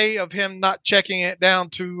down play of him not checking it down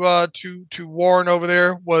to Warren over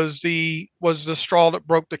there was the straw that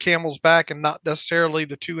broke the camel's back and not necessarily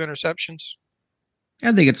the 2 interceptions?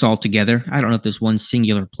 I think it's all together. I don't know if there's one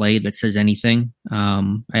singular play that says anything.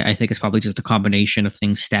 I think it's probably just a combination of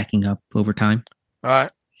things stacking up over time. All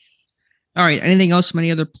right. Anything else from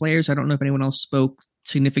any other players? I don't know if anyone else spoke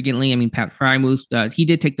significantly. I mean, Pat Freiermuth, he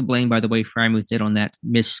did take the blame, by the way. Freiermuth did on that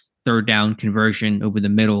missed third down conversion over the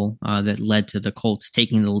middle that led to the Colts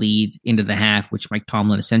taking the lead into the half, which Mike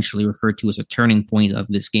Tomlin essentially referred to as a turning point of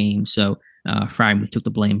this game. So Freiermuth took the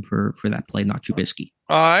blame for that play, not Trubisky.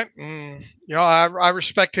 All right. I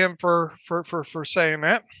respect him for saying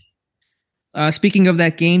that. Speaking of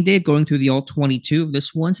that game, Dave, going through the all-22 of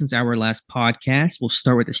this one since our last podcast, we'll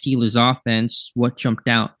start with the Steelers offense. What jumped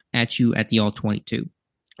out at you at the all-22?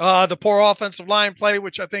 The poor offensive line play,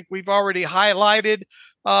 which I think we've already highlighted,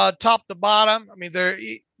 top to bottom. I mean,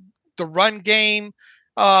 the run game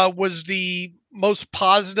was the most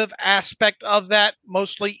positive aspect of that,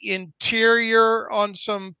 mostly interior on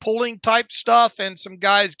some pulling type stuff and some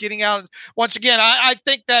guys getting out. Once again, I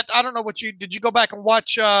think that, I don't know did you go back and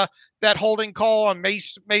watch that holding call on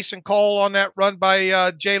Mason Cole on that run by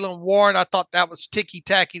Jaylen Warren? I thought that was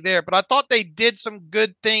ticky-tacky there, but I thought they did some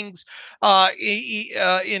good things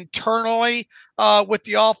internally with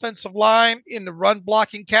the offensive line in the run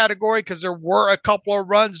blocking category, because there were a couple of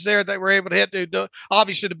runs there that were able to hit.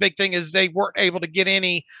 Obviously, the big thing is they weren't able to get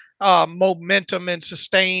any momentum and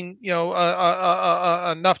sustain,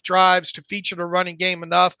 enough drives to feature the running game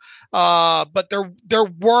enough. But there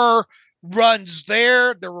were runs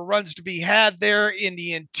there. There were runs to be had there in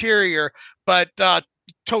the interior, but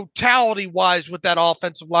totality wise with that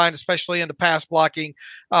offensive line, especially in the pass blocking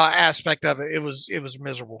aspect of it, it was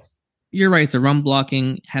miserable. You're right. The run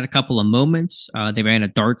blocking had a couple of moments. They ran a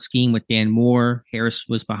dart scheme with Dan Moore. Harris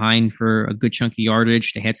was behind for a good chunk of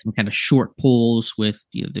yardage. They had some kind of short pulls with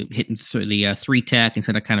hitting the 3-tech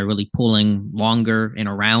instead of kind of really pulling longer and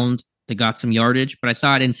around. They got some yardage, but I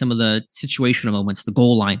thought in some of the situational moments, the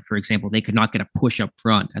goal line, for example, they could not get a push up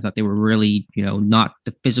front. I thought they were really, not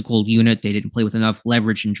the physical unit. They didn't play with enough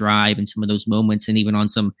leverage and drive in some of those moments. And even on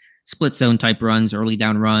some split zone type runs, early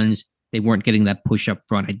down runs, they weren't getting that push up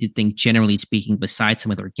front. I did think, generally speaking, besides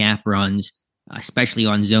some of their gap runs, especially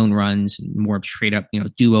on zone runs, more straight up,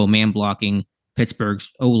 duo man blocking, Pittsburgh's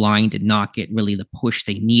O-line did not get really the push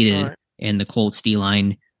they needed. Right. And the Colts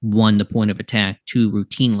D-line won the point of attack too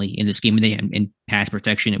routinely in this game. And in pass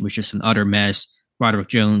protection, it was just an utter mess. Roderick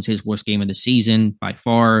Jones, his worst game of the season by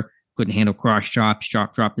far, couldn't handle cross chops,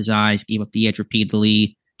 dropped his eyes, gave up the edge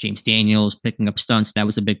repeatedly. James Daniels picking up stunts, that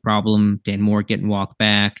was a big problem. Dan Moore getting walked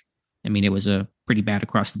back. I mean, it was a pretty bad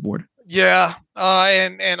across the board. Yeah,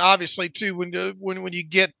 and obviously too when you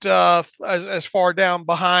get as far down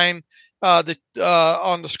behind the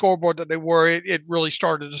on the scoreboard that they were, it really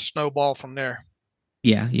started to snowball from there.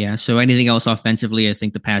 Yeah. So anything else offensively? I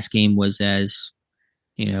think the pass game was as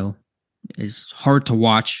hard to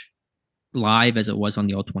watch live as it was on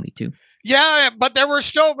the all 22. Yeah, but there were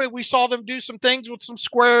still we saw them do some things with some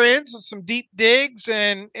square ends and some deep digs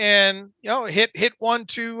and hit one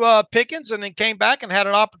to Pickens and then came back and had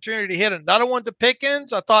an opportunity to hit another one to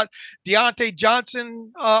Pickens. I thought Deontay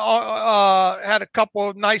Johnson had a couple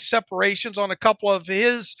of nice separations on a couple of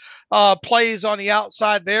his plays on the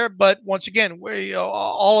outside there, but once again,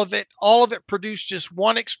 all of it produced just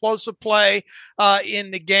one explosive play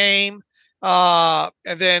in the game.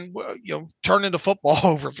 And then turning the football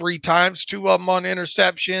over 3 times, 2 of them on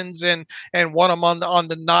interceptions, and one of them on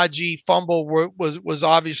the Najee fumble was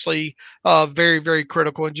obviously very, very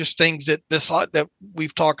critical, and just things that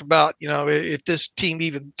we've talked about. If this team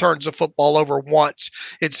even turns the football over once,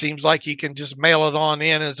 it seems like you can just mail it on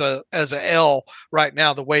in as a L right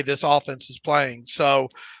now, the way this offense is playing. So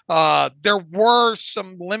there were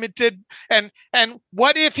some limited and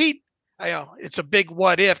what if he. It's a big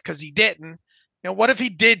what if because he didn't. What if he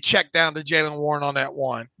did check down to Jaylen Warren on that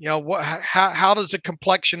one? How does the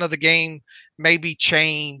complexion of the game maybe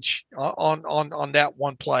change on that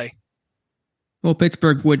one play? Well,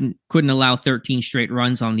 Pittsburgh couldn't allow 13 straight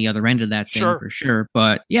runs on the other end of that thing for sure.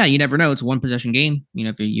 But yeah, you never know. It's a 1-possession game.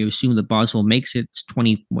 If you assume that Boswell makes it, it's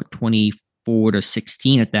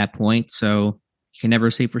 24-16 at that point. So you can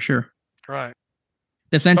never say for sure. Right.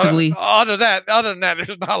 Defensively, other than that,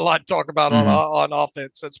 there's not a lot to talk about on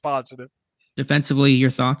offense. That's positive. Defensively,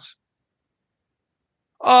 your thoughts?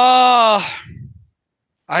 I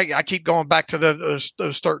keep going back to those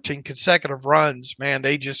 13 consecutive runs. Man,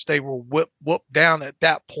 they were whooped down at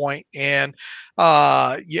that point, and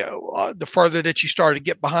the further that you started to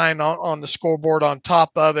get behind on the scoreboard, on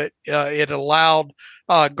top of it, it allowed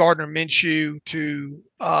Gardner Minshew to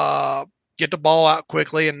get the ball out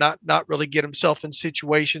quickly and not really get himself in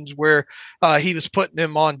situations where he was putting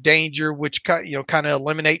them on danger, which kind of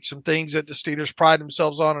eliminates some things that the Steelers pride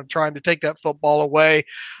themselves on and trying to take that football away.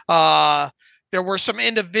 There were some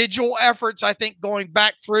individual efforts, I think, going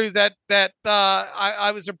back through that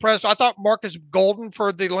I was impressed. I thought Marcus Golden,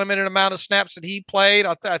 for the limited amount of snaps that he played,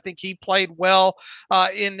 I think he played well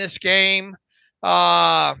in this game.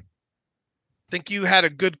 Think you had a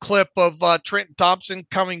good clip of Trenton Thompson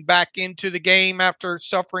coming back into the game after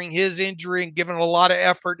suffering his injury and giving a lot of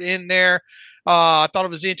effort in there. I thought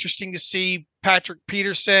it was interesting to see Patrick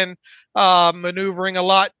Peterson maneuvering a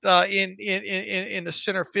lot in the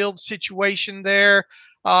center field situation there.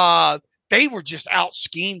 They were just out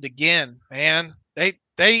schemed again, man. And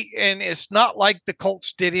it's not like the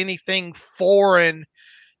Colts did anything foreign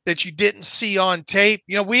that you didn't see on tape.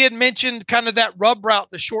 We had mentioned kind of that rub route,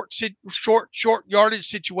 the short yardage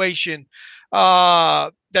situation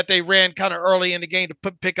that they ran kind of early in the game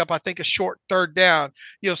to pick up, I think, a short third down.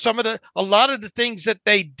 A lot of the things that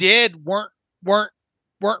they did weren't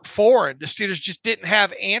foreign. The Steelers just didn't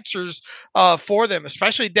have answers for them,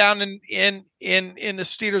 especially down in the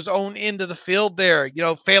Steelers' own end of the field there,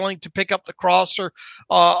 failing to pick up the crosser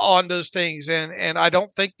on those things. And I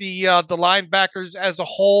don't think the linebackers as a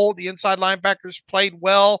whole, the inside linebackers, played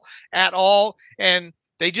well at all. And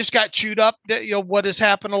they just got chewed up. What has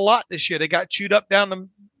happened a lot this year. They got chewed up down the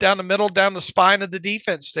middle, down the spine of the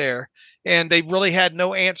defense there. And they really had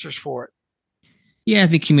no answers for it. Yeah, I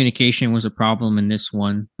think communication was a problem in this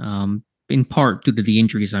one, in part due to the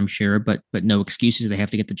injuries, I'm sure, but no excuses. They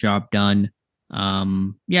have to get the job done.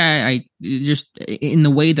 I just, in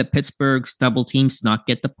the way that Pittsburgh's double teams did not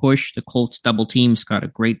get the push, the Colts double teams got a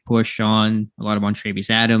great push on, a lot of on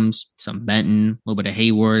Travis Adams, some Benton, a little bit of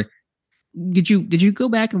Hayward. Did you go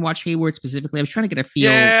back and watch Hayward specifically? I was trying to get a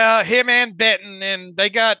feel. Yeah, him and Benton, and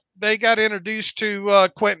they got introduced to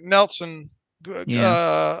Quentin Nelson.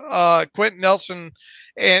 Quentin Nelson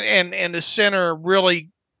and the center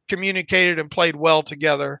really communicated and played well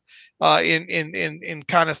together in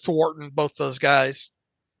kind of thwarting both those guys.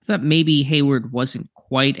 I thought maybe Hayward wasn't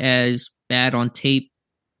quite as bad on tape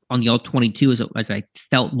on the all-22 as I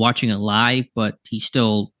felt watching it live, but he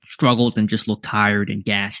still struggled and just looked tired and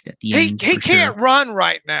gassed at the end. He can't run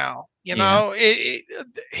right now.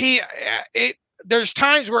 There's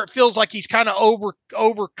times where it feels like he's kind of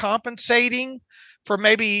overcompensating for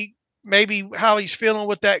maybe how he's feeling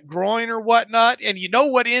with that groin or whatnot. And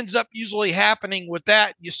what ends up usually happening with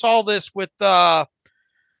that? You saw this with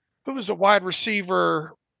who was the wide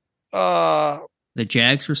receiver The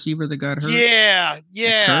Jags receiver that got hurt? Yeah.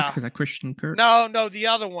 Kirk? Is that Christian Kirk? No, the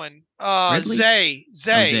other one. Ridley? Zay. Oh,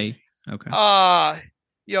 Zay. Okay.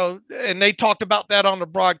 And they talked about that on the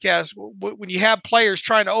broadcast. When you have players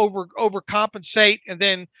trying to overcompensate, and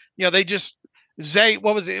then they just Zay,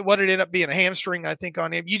 what was it? What did it end up being? A hamstring, I think,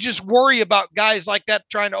 on him. You just worry about guys like that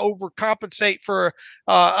trying to overcompensate for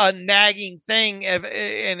a nagging thing, and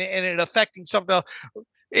it affecting something else.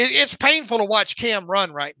 It's painful to watch Cam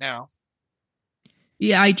run right now.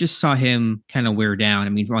 Yeah, I just saw him kind of wear down. I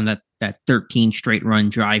mean, on that 13 straight run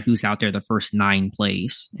drive, he was out there the first 9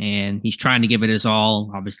 plays, and he's trying to give it his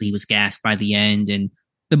all. Obviously, he was gassed by the end, and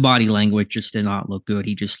the body language just did not look good.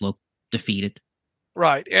 He just looked defeated.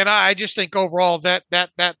 Right, and I just think overall that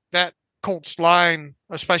Colts line,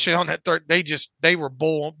 especially on that third, they were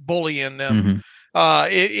bullying them. Mm-hmm.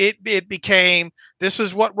 It became, this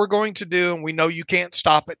is what we're going to do, and we know you can't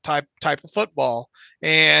stop it type of football.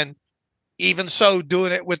 And even so,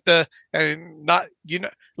 doing it with look,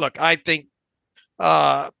 I think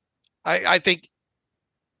I think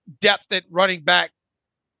depth at running back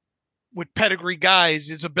with pedigree guys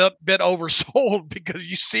is a bit oversold, because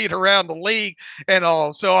you see it around the league and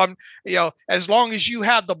all. So as long as you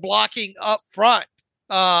have the blocking up front,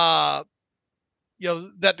 that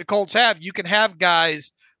the Colts have, you can have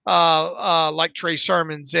guys like Trey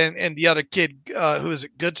Sermons and the other kid, who is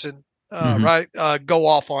it, Goodson, right? Go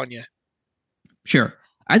off on you. Sure.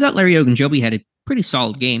 I thought Larry Ogunjobi had a pretty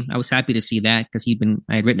solid game. I was happy to see that, because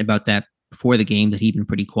I had written about that before the game, that he'd been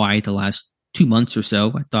pretty quiet the last 2 months or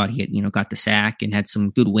so. I thought he had, got the sack and had some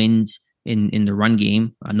good wins in the run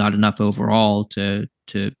game. Not enough overall to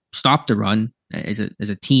stop the run as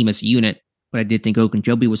a team, as a unit. But I did think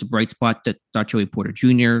Ogunjobi was a bright spot. That thought Joey Porter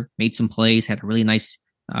Jr. made some plays, had a really nice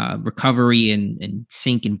recovery and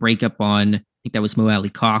sink and breakup on, I think that was Mo Alley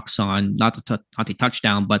Cox on not the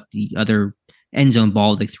touchdown, but the other end zone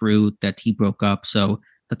ball they threw that he broke up. So I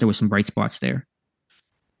thought there were some bright spots there.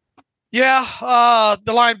 Yeah,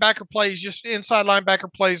 the linebacker plays, just inside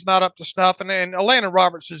linebacker plays, not up to snuff, and Atlanta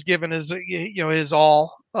Roberts has given his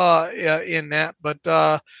all in that. But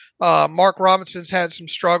Mark Robinson's had some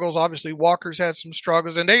struggles. Obviously, Walker's had some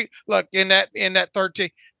struggles, and they look in that 13,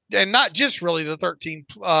 and not just really the 13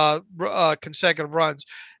 consecutive runs.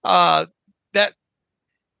 That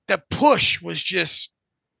push was just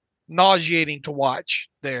nauseating to watch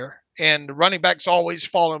there. And the running backs always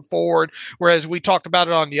falling forward. Whereas we talked about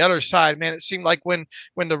it on the other side, man, it seemed like when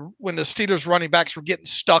the Steelers running backs were getting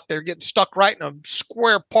stuck, they're getting stuck right in a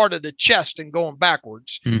square part of the chest and going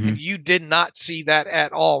backwards. Mm-hmm. And you did not see that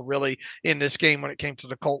at all, really, in this game when it came to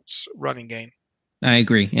the Colts running game. I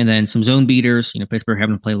agree. And then some zone beaters. Pittsburgh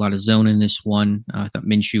having to play a lot of zone in this one. I thought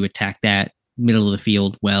Minshew attacked that middle of the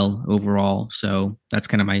field well overall. So that's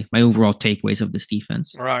kind of my overall takeaways of this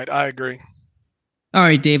defense. Right. I agree. All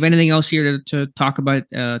right, Dave, anything else here to talk about,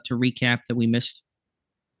 to recap that we missed?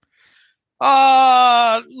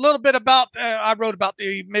 A little bit about, I wrote about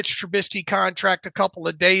the Mitch Trubisky contract a couple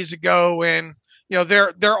of days ago, and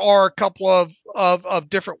there are a couple of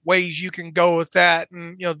different ways you can go with that.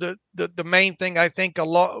 And the main thing I think a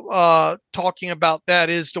lot talking about that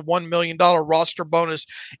is the $1 million roster bonus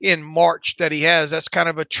in March that he has. That's kind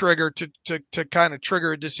of a trigger to kind of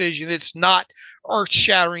trigger a decision. It's not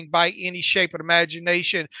earth-shattering by any shape of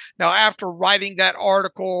imagination. Now, after writing that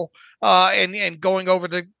article and going over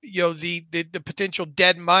the potential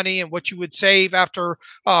dead money and what you would save after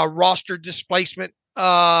roster displacement,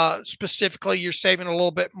 specifically, you're saving a little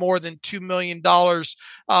bit more than $2 million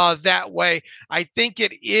that way. I think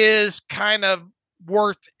it is kind of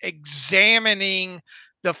worth examining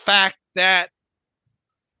the fact that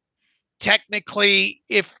technically,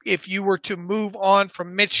 if you were to move on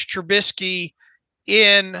from Mitch Trubisky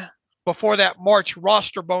before that March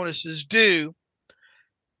roster bonus is due,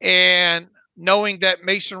 and knowing that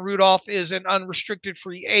Mason Rudolph is an unrestricted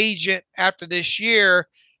free agent after this year,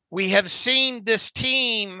 we have seen this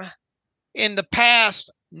team in the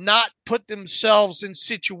past not put themselves in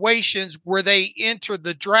situations where they enter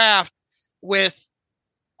the draft with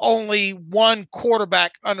only one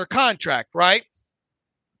quarterback under contract, right?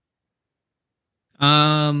 Yeah,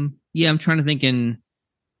 I'm trying to think in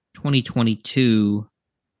 2022.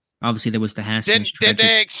 Obviously, there was the Haskins. Did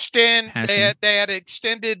they extend? They had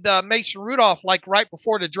extended Mason Rudolph like right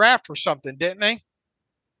before the draft or something, didn't they?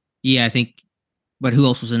 Yeah, I think. But who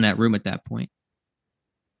else was in that room at that point?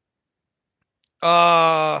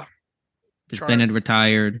 Because Ben had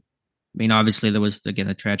retired. I mean, obviously there was again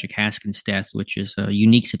a tragic Haskins death, which is a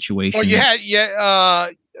unique situation.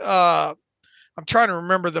 Well, I'm trying to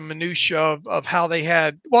remember the minutia of how they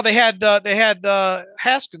had. Well, they had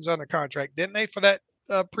Haskins under contract, didn't they, for that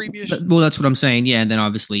previous. Well, that's what I'm saying. Yeah, and then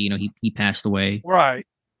obviously, he passed away. Right.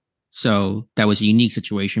 So that was a unique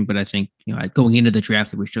situation. But I think, going into the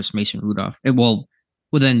draft, it was just Mason Rudolph.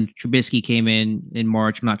 Then Trubisky came in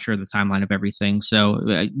March. I'm not sure the timeline of everything. So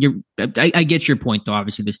I get your point, though.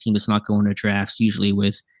 Obviously, this team is not going to drafts usually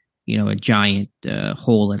with, a giant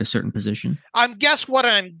hole at a certain position. Guess what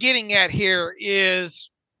I'm getting at here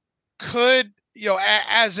is could,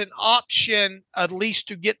 as an option, at least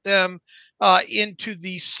to get them into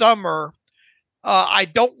the summer, I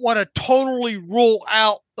don't want to totally rule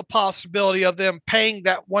out the possibility of them paying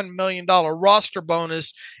that $1 million roster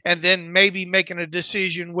bonus and then maybe making a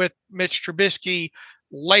decision with Mitch Trubisky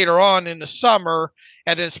later on in the summer,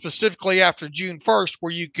 and then specifically after June 1st,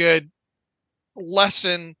 where you could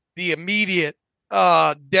lessen the immediate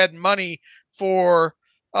dead money for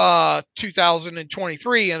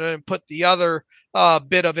 2023 and then put the other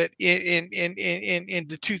bit of it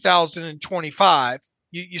into 2025.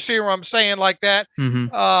 You see what I'm saying like that? Mm-hmm.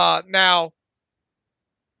 Now,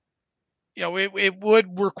 it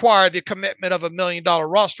would require the commitment of $1 million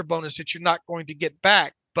roster bonus that you're not going to get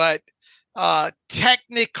back. But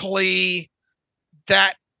technically,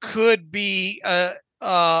 that could be a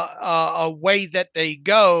way that they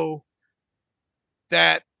go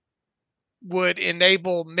that would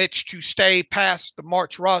enable Mitch to stay past the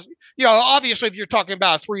March roster. Obviously, if you're talking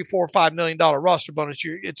about a $3, $4, $5 million roster bonus,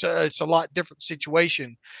 it's a lot different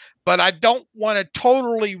situation. But I don't want to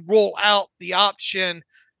totally rule out the option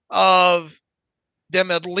of them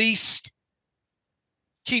at least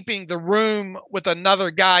keeping the room with another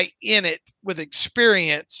guy in it with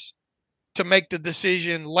experience to make the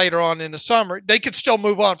decision later on in the summer. They could still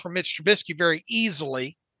move on from Mitch Trubisky very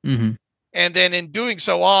easily. Mm-hmm. And then in doing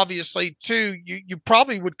so, obviously, too, you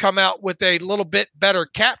probably would come out with a little bit better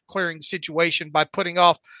cap clearing situation by putting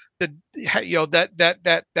off that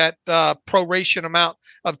proration amount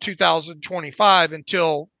of 2025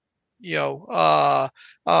 until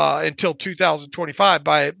 2025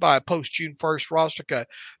 by a post June 1st roster cut.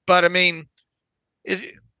 But I mean,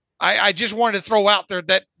 I just wanted to throw out there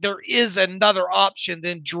that there is another option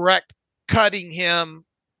than direct cutting him.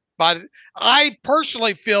 But I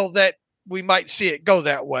personally feel that we might see it go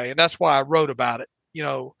that way. And that's why I wrote about it,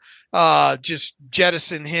 just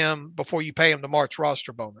jettison him before you pay him the March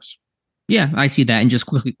roster bonus. Yeah, I see that. And just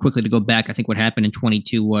quickly to go back, I think what happened in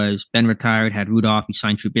 22 was Ben retired, had Rudolph, you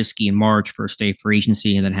signed Trubisky in March, first day for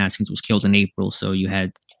agency, and then Haskins was killed in April. So you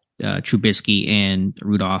had Trubisky and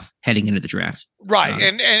Rudolph heading into the draft. Right.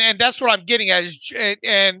 And that's what I'm getting at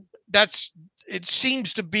it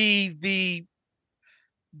seems to be the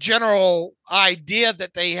general idea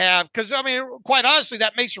that they have. Because, I mean, quite honestly,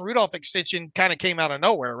 that Mason Rudolph extension kind of came out of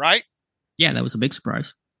nowhere, right? Yeah, that was a big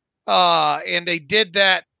surprise. And they did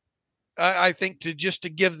that, I think, to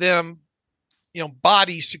give them,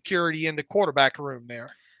 body security in the quarterback room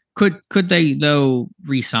there. Could they, though,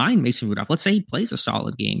 re-sign Mason Rudolph? Let's say he plays a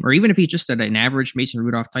solid game, or even if he's just at an average Mason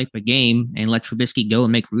Rudolph type of game, and let Trubisky go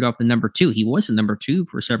and make Rudolph the number 2. He was the number 2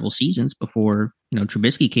 for several seasons before,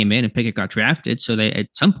 Trubisky came in and Pickett got drafted. So at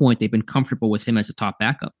some point they've been comfortable with him as a top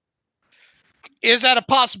backup. Is that a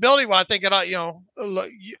possibility? Well, I think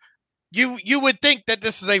you would think that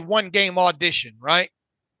this is a one-game audition, right?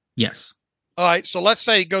 Yes. All right. So let's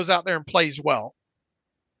say he goes out there and plays well.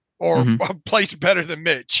 Or plays better than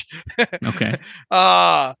Mitch. Okay.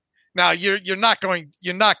 Now you're not going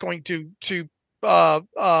to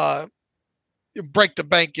break the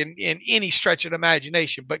bank in any stretch of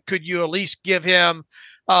imagination, but could you at least give him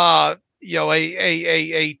a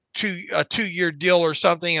 2-year deal or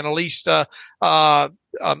something, and at least some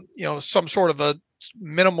sort of a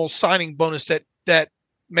minimal signing bonus that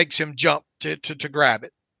makes him jump to grab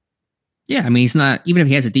it? Yeah, I mean, he's not, even if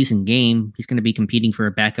he has a decent game, he's going to be competing for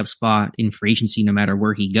a backup spot in free agency no matter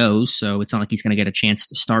where he goes. So it's not like he's going to get a chance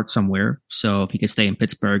to start somewhere. So if he could stay in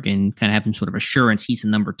Pittsburgh and kind of have some sort of assurance he's the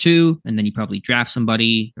number 2, and then you probably draft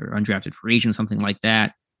somebody or undrafted free agent, something like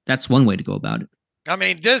that. That's one way to go about it. I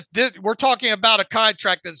mean, this we're talking about a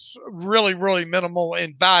contract that's really, really minimal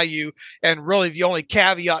in value, and really the only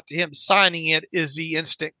caveat to him signing it is the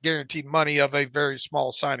instant guaranteed money of a very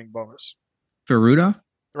small signing bonus. For Rudolph?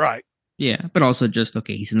 Right. Yeah, but also just,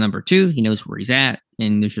 okay, he's the number 2. He knows where he's at,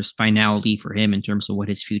 and there's just finality for him in terms of what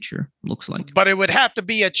his future looks like. But it would have to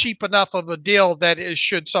be a cheap enough of a deal that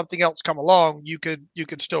should something else come along, you could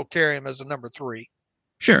still carry him as a number 3.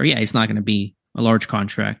 Sure, yeah, it's not going to be a large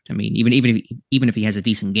contract. I mean, even if he has a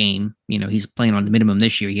decent game, he's playing on the minimum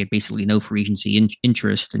this year. He had basically no free agency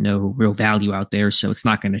interest and no real value out there, so it's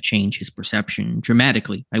not going to change his perception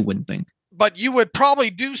dramatically, I wouldn't think. But you would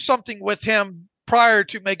probably do something with him prior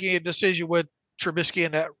to making a decision with Trubisky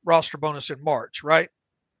and that roster bonus in March, right?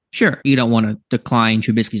 Sure, you don't want to decline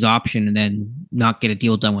Trubisky's option and then not get a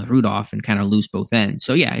deal done with Rudolph and kind of lose both ends.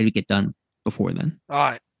 So yeah, it'd get done before then. All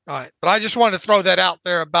right. All right. But I just wanted to throw that out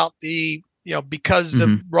there about the, because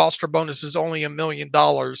the roster bonus is only $1 million,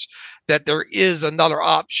 that there is another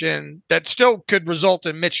option that still could result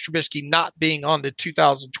in Mitch Trubisky not being on the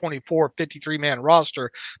 2024 53-man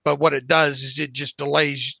roster. But what it does is it just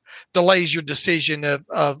delays your decision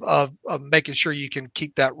of making sure you can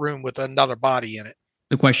keep that room with another body in it.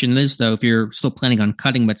 The question is, though, if you're still planning on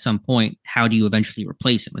cutting him at some point, how do you eventually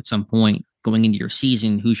replace him at some point going into your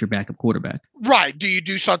season? Who's your backup quarterback? Right. Do you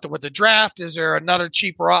do something with the draft? Is there another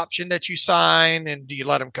cheaper option that you sign, and do you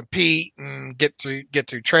let him compete and get through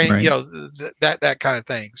training? Right. That kind of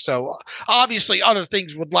thing. So obviously, other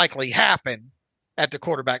things would likely happen at the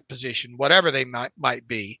quarterback position, whatever they might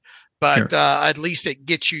be. But Sure. At least it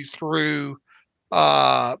gets you through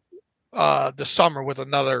the summer with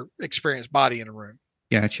another experienced body in the room.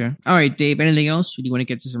 Gotcha. All right, Dave, anything else? Or do you want to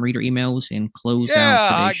get to some reader emails and close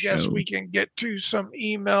out today's show? I guess we can get to some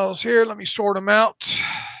emails here. Let me sort them out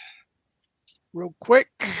real quick.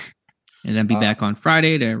 And then be back on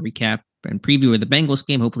Friday to recap and preview of the Bengals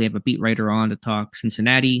game. Hopefully have a beat writer on to talk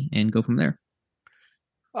Cincinnati and go from there.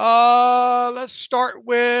 Let's start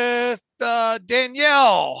with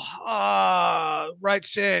Danielle.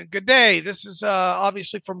 Writes in, good day. This is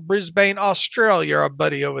obviously from Brisbane, Australia, our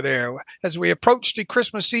buddy over there. As we approach the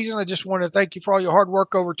Christmas season, I just want to thank you for all your hard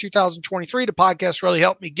work over 2023. The podcast really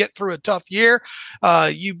helped me get through a tough year.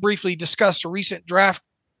 You briefly discussed a recent draft.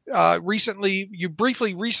 Recently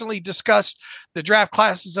discussed the draft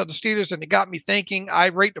classes of the Steelers, and it got me thinking. I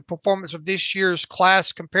rate the performance of this year's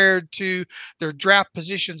class compared to their draft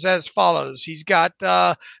positions as follows. He's got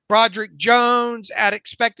Broderick Jones at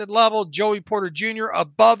expected level, Joey Porter Jr.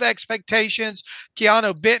 above expectations,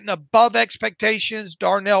 Keanu Benton above expectations,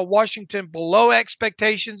 Darnell Washington below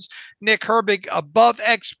expectations, Nick Herbig above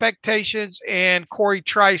expectations, and Corey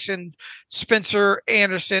Trice and Spencer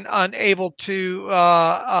Anderson unable to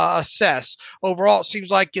assess. Overall, it seems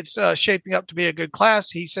like it's shaping up to be a good class.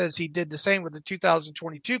 He says he did the same with the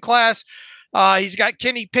 2022 class. He's got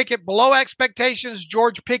Kenny Pickett below expectations,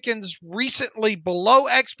 George Pickens recently below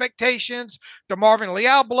expectations, DeMarvin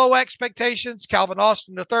Leal below expectations, Calvin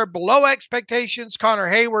Austin III below expectations, Connor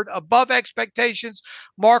Hayward above expectations,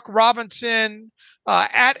 Mark Robinson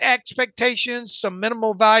at expectations. Some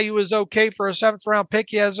minimal value is okay for a 7th round pick,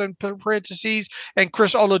 he has in parentheses, and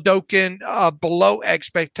Chris Oladokun below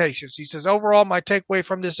expectations. He says, overall, my takeaway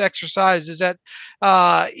from this exercise is that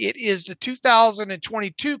it is the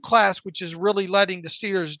 2022 class which is really letting the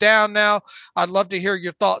Steelers down now. I'd love to hear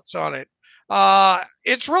your thoughts on it.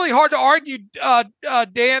 It's really hard to argue,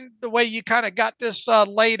 Dan, the way you kind of got this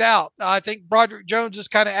laid out. I think Broderick Jones is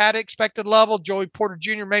kind of at expected level. Joey Porter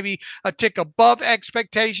Jr. maybe a tick above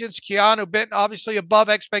expectations. Keanu Benton obviously above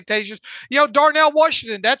expectations. Darnell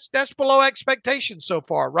Washington, that's below expectations so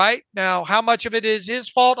far, right? Now, how much of it is his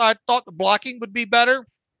fault? I thought the blocking would be better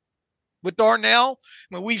with Darnell.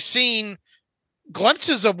 I mean, we've seen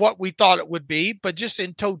glimpses of what we thought it would be, but just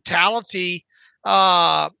in totality,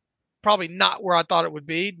 probably not where I thought it would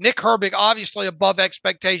be. Nick Herbig, obviously above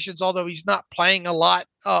expectations, although he's not playing a lot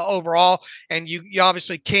overall. And you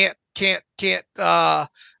obviously can't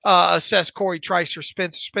assess Corey Trice or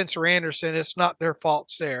Spencer Anderson. It's not their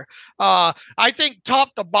faults there. I think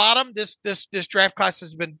top to bottom, this draft class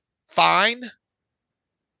has been fine,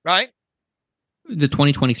 right? The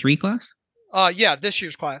 2023 class? Yeah, this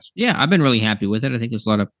year's class. Yeah, I've been really happy with it. I think there's a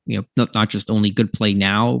lot of, not just only good play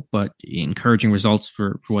now, but encouraging results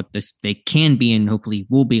for what they can be and hopefully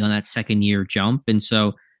will be on that second year jump. And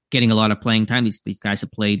so getting a lot of playing time, these guys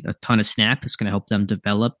have played a ton of snaps. It's going to help them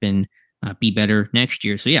develop and be better next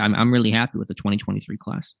year. So yeah, I'm really happy with the 2023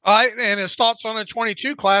 class. All right, and his thoughts on the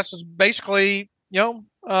 22 class is basically,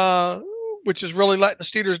 which is really letting the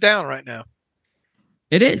Steelers down right now.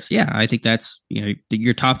 It is, yeah. I think that's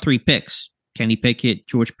your top 3 picks. Kenny Pickett,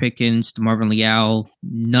 George Pickens, DeMarvin Leal,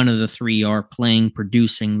 none of the 3 are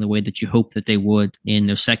producing the way that you hope that they would in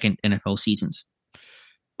their second NFL seasons.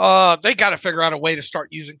 They got to figure out a way to start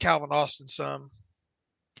using Calvin Austin some.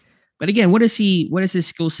 But again, what is his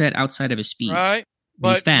skill set outside of his speed? Right.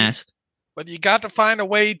 He's fast. But you got to find a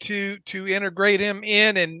way to integrate him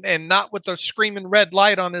in and not with the screaming red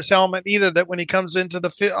light on his helmet either, that when he comes into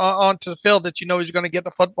onto the field that he's going to get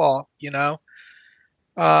the football, you're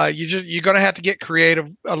going to have to get creative,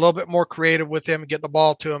 a little bit more creative with him and get the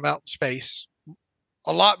ball to him out in space.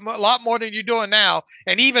 A lot more than you're doing now,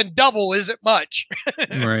 and even double isn't much.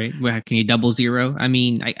 Right? Well, can you double zero? I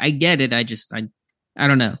mean, I get it. I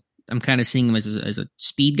don't know. I'm kind of seeing him as a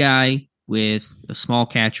speed guy with a small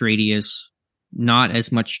catch radius, not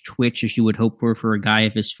as much twitch as you would hope for a guy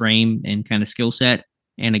of his frame and kind of skill set,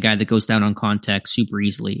 and a guy that goes down on contact super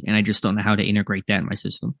easily. And I just don't know how to integrate that in my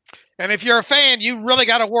system. And if you're a fan, you really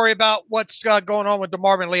got to worry about what's going on with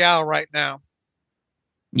DeMarvin Leal right now.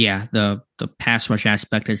 Yeah, the pass rush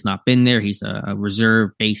aspect has not been there. He's a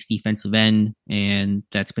reserve-based defensive end, and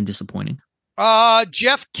that's been disappointing.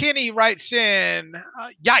 Jeff Kinney writes in,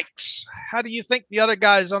 yikes. How do you think the other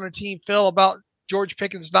guys on the team feel about George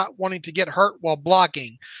Pickens not wanting to get hurt while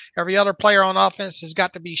blocking? Every other player on offense has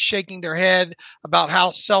got to be shaking their head about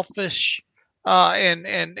how selfish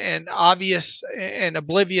and obvious and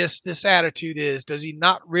oblivious this attitude is. Does he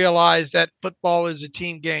not realize that football is a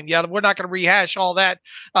team game? Yeah, we're not going to rehash all that.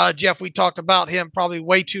 Jeff, we talked about him probably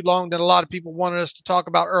way too long than a lot of people wanted us to talk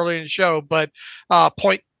about earlier in the show, but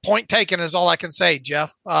point taken is all I can say,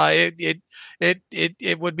 Jeff. It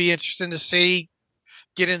would be interesting to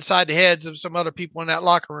get inside the heads of some other people in that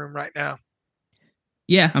locker room right now.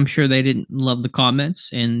 Yeah, I'm sure they didn't love the comments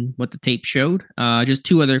and what the tape showed. Just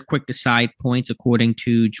two other quick aside points. According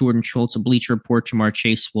to Jordan Schultz, a Bleacher Report, Jamar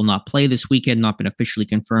Chase will not play this weekend. Not been officially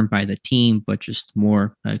confirmed by the team, but just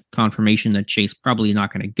more confirmation that Chase probably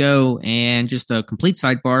not going to go. And just a complete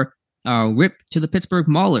sidebar, rip to the Pittsburgh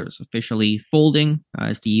Maulers, officially folding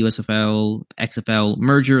as the USFL XFL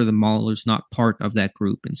merger. The Maulers not part of that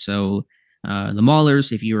group. And so the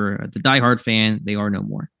Maulers, if you're the diehard fan, they are no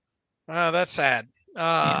more. That's sad.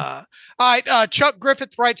 All right. Chuck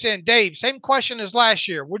Griffith writes in, Dave, same question as last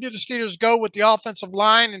year. Where do the Steelers go with the offensive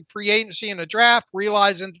line and free agency in the draft,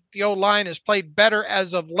 realizing that the O-line has played better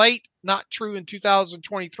as of late? Not true in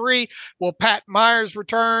 2023. Will Pat Myers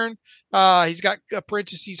return? He's got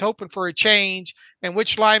parentheses hoping for a change. And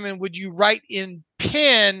which lineman would you write in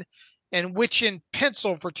pen and which in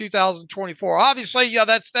pencil for 2024? Obviously, yeah,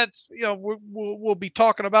 that's we'll be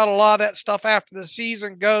talking about a lot of that stuff after the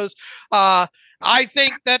season goes. I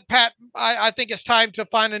think that I think it's time to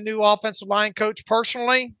find a new offensive line coach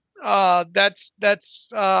personally. I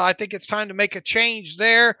think it's time to make a change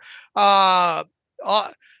there. Look,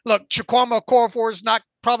 Chukwuma Okorafor is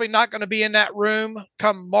probably not going to be in that room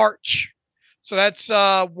come March. So that's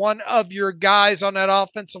one of your guys on that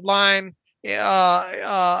offensive line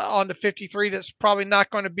on the 53 that's probably not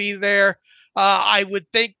going to be there. I would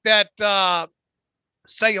think that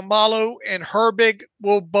Sayamalu and Herbig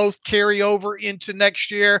will both carry over into next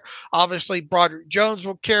year. Obviously, Broderick Jones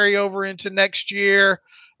will carry over into next year.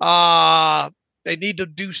 They need to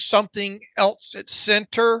do something else at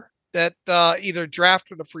center that either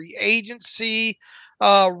draft or the free agency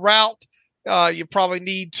route. You probably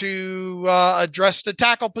need to address the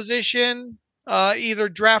tackle position. Either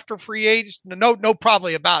draft or free agents. No,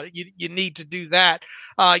 probably about it. You need to do that.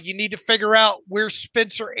 You need to figure out where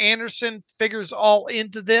Spencer Anderson figures all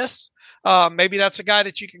into this. Maybe that's a guy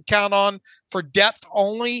that you can count on for depth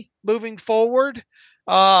only moving forward.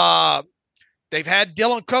 They've had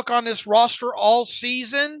Dylan Cook on this roster all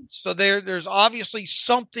season, so there's obviously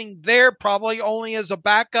something there, probably only as a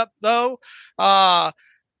backup though.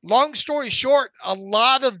 Long story short, a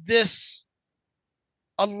lot of this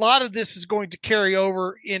is going to carry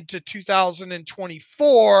over into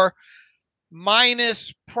 2024,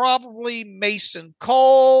 minus probably Mason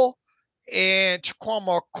Cole and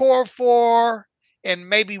Chukwuma Okorafor and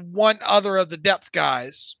maybe one other of the depth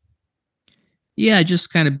guys. Yeah,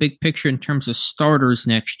 just kind of big picture in terms of starters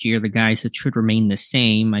next year, the guys that should remain the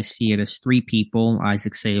same. I see it as three people: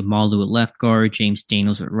 Isaac Sayamalu at left guard, James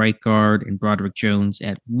Daniels at right guard, and Broderick Jones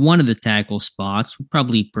at one of the tackle spots. Would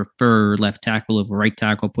probably prefer left tackle over right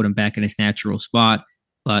tackle, put him back in his natural spot,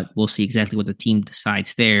 but we'll see exactly what the team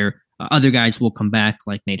decides there. Other guys will come back,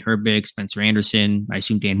 like Nate Herbig, Spencer Anderson. I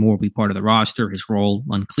assume Dan Moore will be part of the roster. His role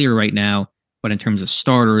unclear right now, but in terms of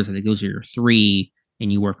starters, I think those are your three,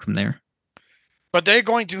 and you work from there. But they're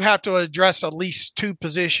going to have to address at least two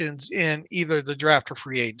positions in either the draft or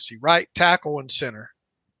free agency, right? Tackle and center.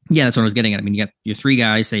 Yeah, that's what I was getting at. I mean, you got your three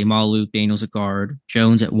guys, say Malu, Daniels at guard,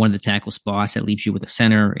 Jones at one of the tackle spots. That leaves you with a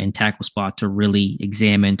center and tackle spot to really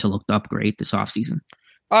examine, to look to upgrade this offseason.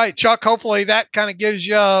 All right, Chuck, hopefully that kind of gives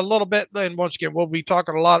you a little bit. And once again, we'll be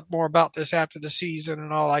talking a lot more about this after the season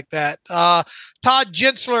and all like that. Todd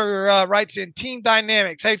Gensler writes in, team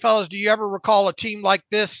dynamics. Hey, fellas, do you ever recall a team like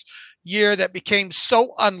this year that became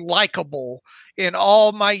so unlikable? In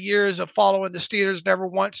all my years of following the Steelers, never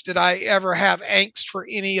once did I ever have angst for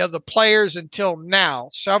any of the players until now.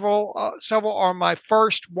 Several are my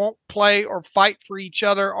first, won't play or fight for each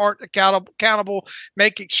other, aren't accountable,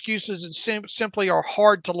 make excuses, and simply are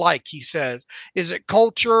hard to like, he says. Is it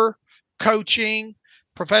culture, coaching,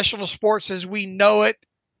 professional sports as we know it,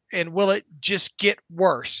 and will it just get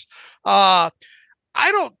worse? I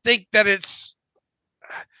don't think that it's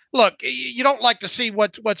look, you don't like to see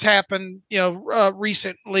what's happened,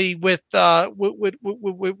 recently with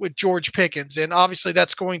George Pickens, and obviously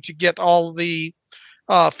that's going to get all the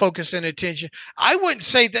focus and attention. I wouldn't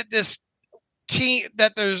say that this team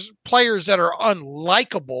that there's players that are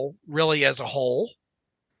unlikable really as a whole.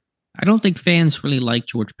 I don't think fans really like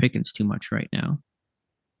George Pickens too much right now.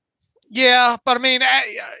 Yeah, but I mean,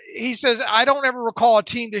 he says I don't ever recall a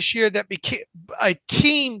team this year that became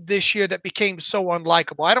so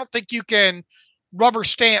unlikable. I don't think you can rubber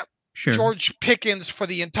stamp George Pickens for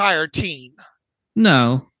the entire team.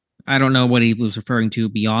 No, I don't know what he was referring to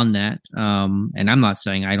beyond that. And I'm not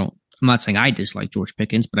saying I dislike George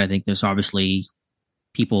Pickens, but I think there's obviously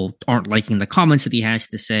people aren't liking the comments that he has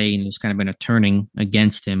to say, and there's kind of been a turning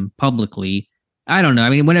against him publicly. I don't know. I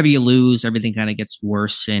mean, whenever you lose, everything kind of gets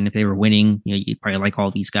worse. And if they were winning, you'd probably like all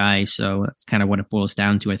these guys. So that's kind of what it boils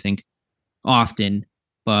down to, I think, often.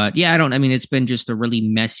 But yeah, it's been just a really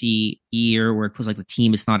messy year where it feels like the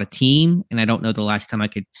team is not a team. And I don't know the last time I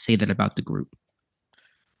could say that about the group.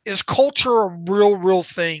 Is culture a real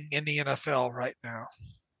thing in the NFL right now?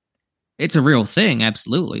 It's a real thing.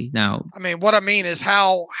 Absolutely. Now, I mean, what I mean is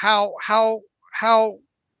how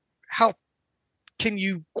can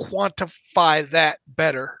you quantify that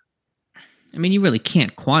better? I mean, you really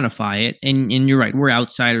can't quantify it. And you're right. We're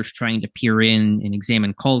outsiders trying to peer in and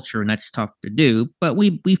examine culture, and that's tough to do. But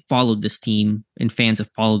we followed this team, and fans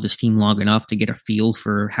have followed this team long enough to get a feel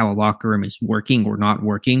for how a locker room is working or not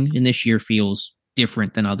working. And this year feels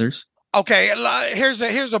different than others. Okay. Here's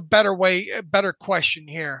a better question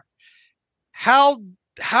here. How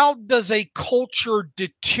does a culture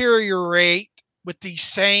deteriorate with the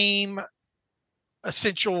same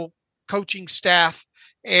essential coaching staff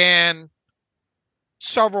and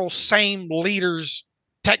several same leaders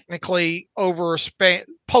technically over a span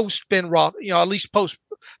post Ben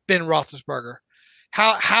Roethlisberger?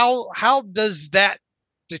 How does that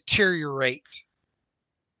deteriorate?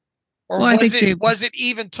 Or was it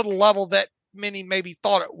even to the level that many maybe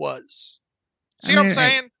thought it was? See what I'm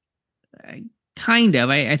saying? Kind of.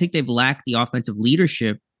 I think they've lacked the offensive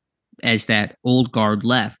leadership as that old guard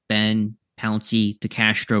left, Ben, Pouncey,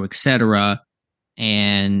 DeCastro, etc.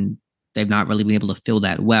 And they've not really been able to fill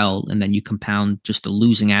that well. And then you compound just the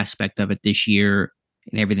losing aspect of it this year,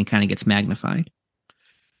 and everything kind of gets magnified.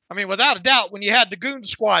 I mean, without a doubt, when you had the Goon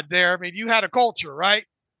Squad there, I mean, you had a culture, right?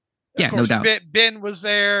 Yeah, of course, no doubt. Ben was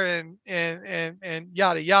there and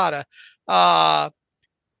yada yada. But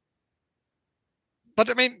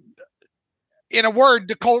I mean, in a word,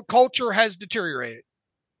 the culture has deteriorated.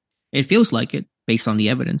 It feels like it based on the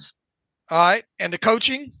evidence. All right. And the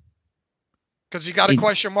coaching? Because you got a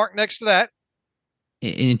question mark next to that.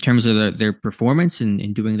 In terms of their performance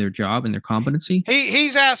and doing their job and their competency?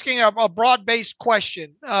 He's asking a broad-based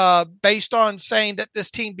question based on saying that this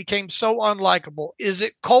team became so unlikable. Is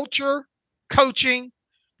it culture, coaching,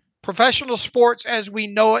 professional sports as we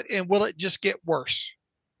know it, and will it just get worse?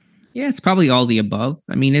 Yeah, it's probably all the above.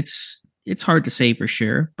 I mean, it's hard to say for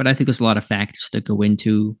sure, but I think there's a lot of factors that go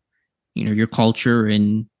into, your culture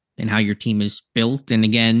and how your team is built. And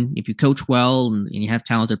again, if you coach well and you have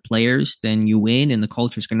talented players, then you win, and the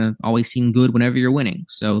culture is going to always seem good whenever you're winning.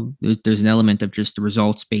 So there's an element of just the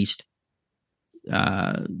results-based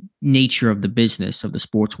nature of the business of the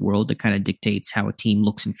sports world that kind of dictates how a team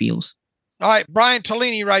looks and feels. All right. Brian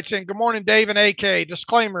Tellini writes in, good morning, Dave and AK.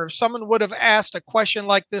 Disclaimer, if someone would have asked a question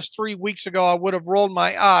like this 3 weeks ago, I would have rolled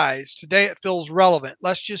my eyes. Today, it feels relevant.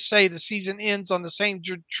 Let's just say the season ends on the same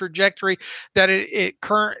trajectory that it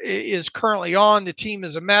is currently on. The team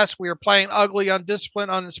is a mess. We are playing ugly, undisciplined,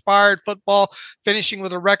 uninspired football, finishing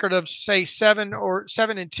with a record of, say, 7-10 or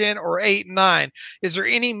 8-9. Is there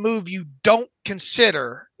any move you don't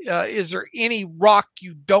consider? Is there any rock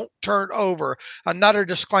you don't turn over? Another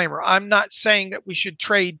disclaimer. I'm not saying that we should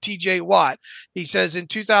trade TJ Watt. He says in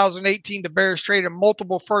 2018, the Bears traded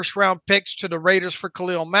multiple first-round picks to the Raiders for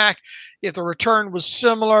Khalil Mack. If the return was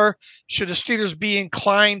similar, should the Steelers be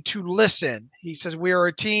inclined to listen? He says, we are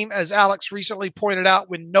a team, as Alex recently pointed out,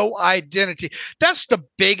 with no identity. That's the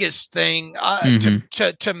biggest thing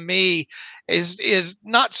to me is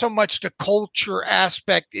not so much the culture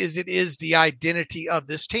aspect as it is the identity of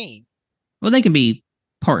this team. Well, they can be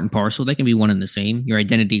part and parcel. They can be one and the same. Your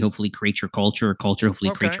identity hopefully creates your culture, or culture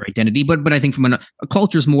hopefully creates your identity. But I think from a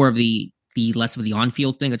culture is more of the less of the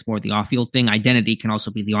on-field thing. It's more of the off-field thing. Identity can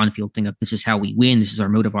also be the on-field thing of this is how we win. This is our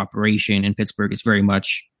mode of operation. In Pittsburgh, it's very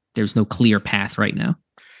much there's no clear path right now.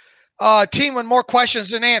 A team with more questions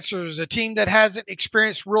than answers, a team that hasn't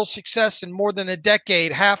experienced real success in more than a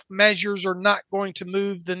decade. Half measures are not going to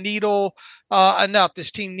move the needle enough. This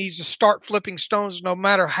team needs to start flipping stones no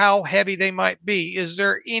matter how heavy they might be. Is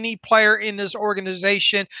there any player in this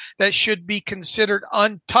organization that should be considered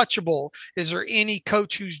untouchable? Is there any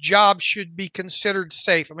coach whose job should be considered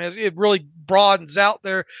safe? I mean, it really broadens out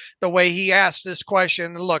there the way he asked this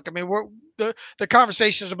question. Look, I mean, the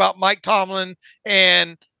conversation is about Mike Tomlin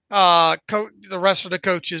and the rest of the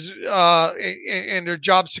coaches and their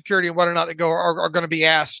job security and whether or not they go are going to be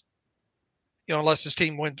asked, unless this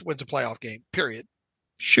team wins a playoff game, period.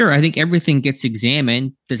 Sure. I think everything gets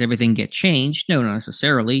examined. Does everything get changed? No, not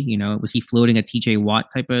necessarily. Was he floating a TJ Watt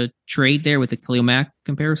type of trade there with the Khalil Mack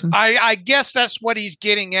comparison? I guess that's what he's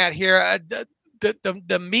getting at here.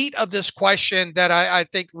 The meat of this question that I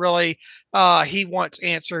think really he wants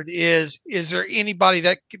answered is there anybody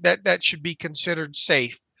that should be considered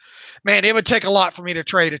safe? Man, it would take a lot for me to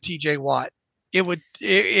trade a TJ Watt. It would,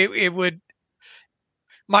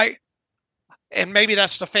 and maybe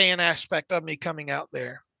that's the fan aspect of me coming out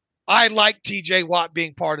there. I like TJ Watt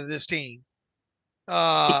being part of this team.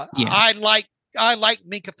 Yeah. I like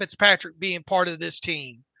Minkah Fitzpatrick being part of this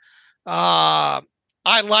team. I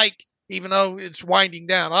like, even though it's winding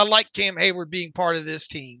down, I like Cam Hayward being part of this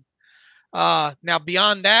team. Now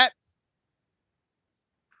beyond that,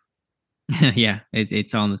 yeah,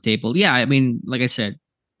 it's on the table. Yeah, I mean, like I said,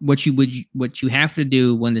 what you have to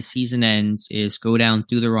do when the season ends is go down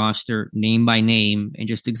through the roster name by name and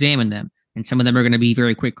just examine them. And some of them are going to be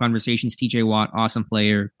very quick conversations. TJ Watt, awesome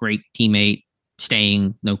player, great teammate,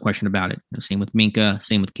 staying, no question about it. Same with Minkah,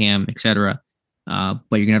 same with Cam, etc. But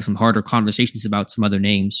you're gonna have some harder conversations about some other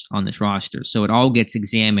names on this roster. So it all gets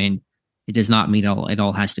examined. It does not mean it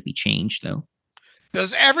all has to be changed, though.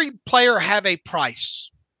 Does every player have a price?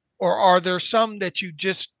 Or are there some that you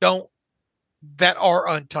just don't, that are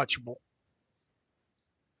untouchable?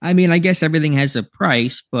 I mean, I guess everything has a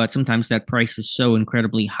price, but sometimes that price is so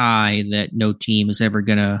incredibly high that no team is ever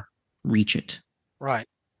going to reach it. Right.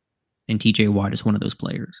 And TJ Watt is one of those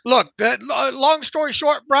players. Look, long story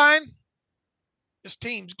short, Brian, this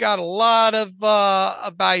team's got a lot of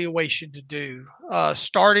evaluation to do,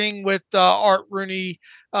 starting with Art Rooney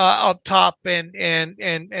up top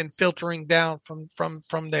and filtering down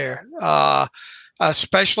from there.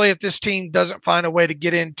 Especially if this team doesn't find a way to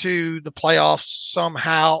get into the playoffs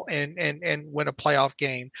somehow and win a playoff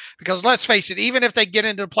game. Because let's face it, even if they get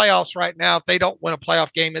into the playoffs right now, if they don't win a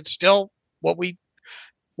playoff game, it's still what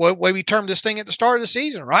way we termed this thing at the start of the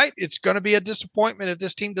season, right? It's going to be a disappointment if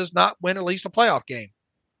this team does not win at least a playoff game.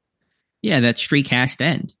 Yeah, that streak has to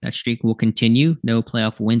end. That streak will continue. No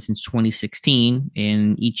playoff win since 2016.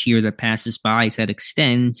 And each year that passes by, as that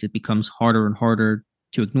extends, it becomes harder and harder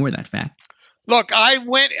to ignore that fact. Look,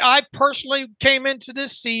 I personally came into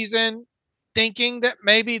this season thinking that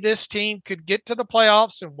maybe this team could get to the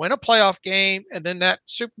playoffs and win a playoff game. And then that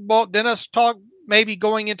Super Bowl, then us talk maybe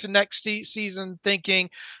going into next season thinking,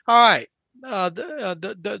 all right,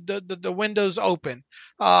 the window's open.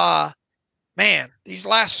 Man, these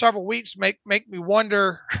last several weeks make me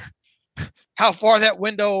wonder how far that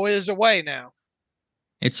window is away now.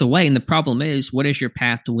 It's away, and the problem is, what is your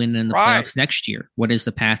path to win in the playoffs next year? What is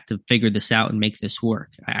the path to figure this out and make this work?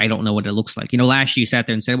 I don't know what it looks like. Last year you sat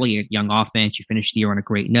there and said, well, you're young offense, you finished the year on a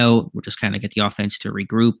great note. We'll just kind of get the offense to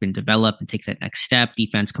regroup and develop and take that next step.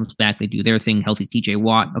 Defense comes back, they do their thing, healthy TJ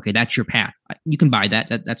Watt. Okay, that's your path. You can buy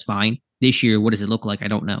that. That's fine. This year, what does it look like? I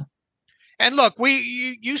don't know. And look,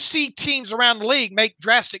 you see teams around the league make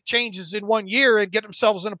drastic changes in 1 year and get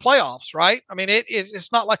themselves in the playoffs, right? I mean,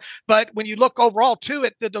 it's not like, but when you look overall to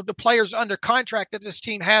it, the players under contract that this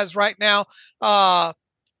team has right now,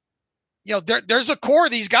 there's a core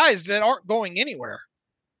of these guys that aren't going anywhere.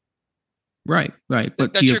 Right.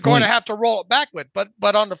 But that you're going to have to roll it back with.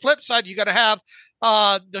 But on the flip side, you got to have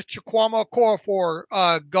the Chukwuma Okorafor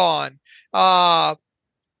gone.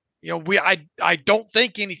 I don't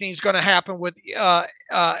think anything's going to happen with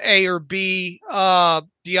A or B,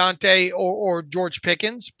 Deontay or George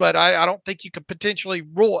Pickens, but I don't think you could potentially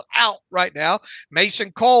rule it out right now.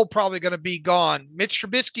 Mason Cole probably going to be gone. Mitch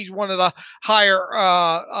Trubisky's one of the higher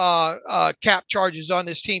cap charges on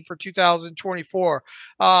this team for 2024.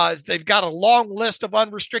 They've got a long list of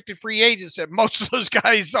unrestricted free agents, and most of those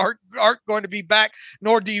guys aren't going to be back,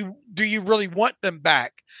 nor do you really want them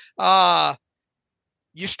back.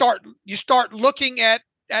 You start looking at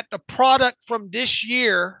the product from this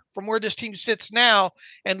year, from where this team sits now,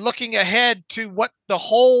 and looking ahead to what the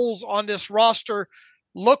holes on this roster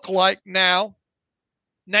look like now,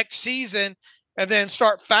 next season, and then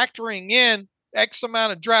start factoring in X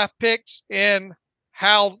amount of draft picks and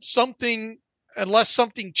how unless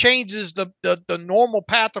something changes the normal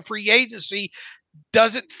path of free agency,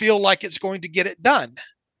 doesn't feel like it's going to get it done.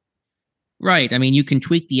 Right. I mean, you can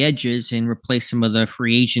tweak the edges and replace some of the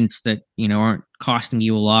free agents that, aren't costing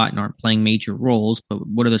you a lot and aren't playing major roles. But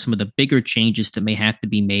what are some of the bigger changes that may have to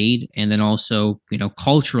be made? And then also,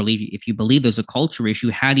 culturally, if you believe there's a culture issue,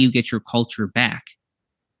 how do you get your culture back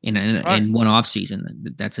in one off season?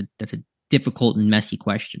 That's a difficult and messy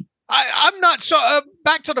question. I'm not so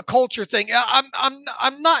back to the culture thing.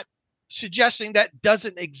 I'm not suggesting that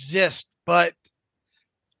doesn't exist, but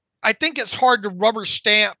I think it's hard to rubber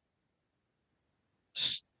stamp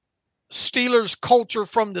Steelers culture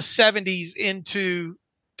from the 70s into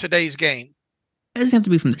today's game. It doesn't have to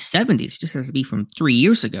be from the 70s. It just has to be from 3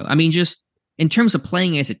 years ago. I mean, just in terms of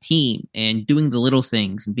playing as a team and doing the little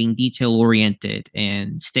things and being detail oriented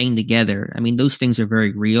and staying together. I mean, those things are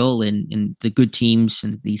very real, and the good teams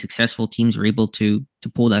and the successful teams are able to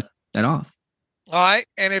pull that off. All right.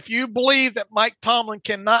 And if you believe that Mike Tomlin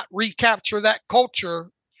cannot recapture that culture,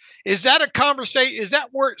 is that a conversation? Is that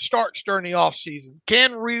where it starts during the offseason?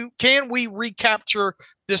 Can we recapture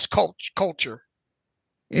this culture?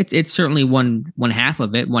 It's certainly one half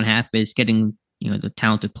of it. One half is getting the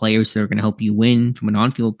talented players that are going to help you win from an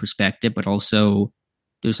on-field perspective, but also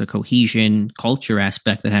there's a cohesion culture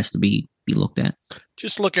aspect that has to be looked at.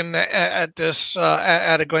 Just looking at this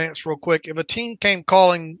at a glance real quick, if a team came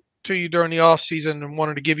calling to you during the offseason and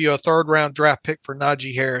wanted to give you a third-round draft pick for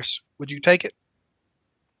Najee Harris, would you take it?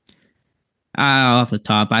 Off the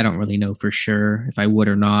top, I don't really know for sure if I would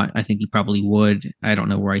or not. I think he probably would. I don't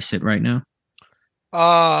know where I sit right now.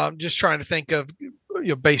 I'm just trying to think of,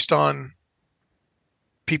 based on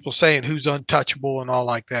people saying who's untouchable and all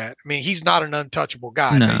like that. I mean, he's not an untouchable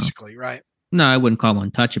guy, basically, right? No, I wouldn't call him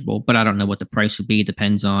untouchable, but I don't know what the price would be. It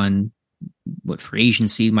depends on what free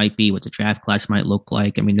agency might be, what the draft class might look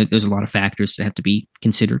like. I mean, there's a lot of factors that have to be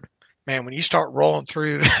considered. Man, when you start rolling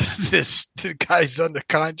through the guys under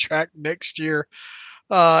contract next year,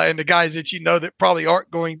 and the guys that that probably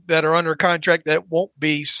that are under contract that won't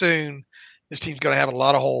be soon, this team's going to have a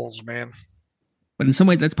lot of holes, man. But in some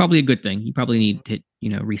ways, that's probably a good thing. You probably need to,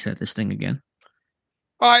 reset this thing again.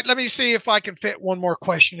 All right, let me see if I can fit one more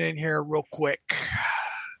question in here real quick.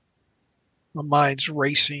 My mind's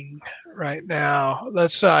racing right now.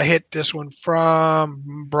 Let's hit this one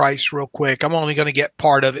from Bryce real quick. I'm only going to get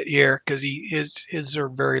part of it here because his are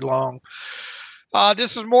very long.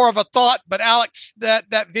 This is more of a thought, but Alex,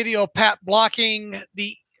 that video Pat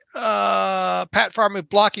Freiermuth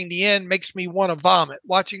blocking the end makes me want to vomit.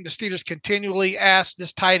 Watching the Steelers continually ask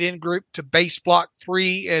this tight end group to base block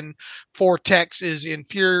 3 and 4 techs is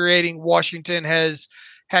infuriating. Washington has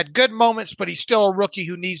had good moments, but he's still a rookie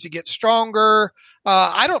who needs to get stronger.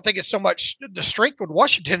 I don't think it's so much the strength with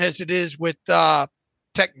Washington as it is with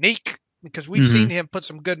technique, because we've seen him put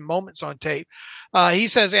some good moments on tape. He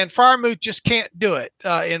says, and Freiermuth just can't do it.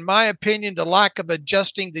 In my opinion, the lack of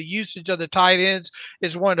adjusting the usage of the tight ends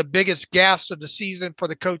is one of the biggest gaffes of the season for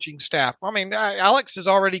the coaching staff. I mean, Alex has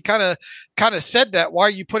already kind of said that. Why are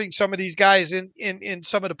you putting some of these guys in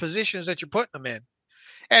some of the positions that you're putting them in?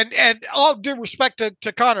 And all due respect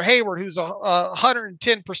to Connor Hayward, who's a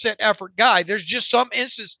 110% effort guy, there's just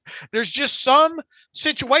some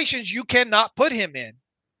situations you cannot put him in.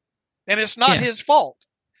 And it's not his fault.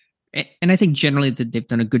 And I think generally that they've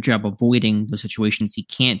done a good job avoiding the situations he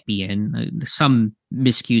can't be in. Some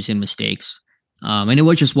miscues and mistakes. And it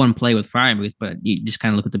was just one play with Freiermuth, but you just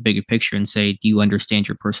kind of look at the bigger picture and say, do you understand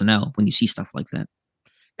your personnel when you see stuff like that?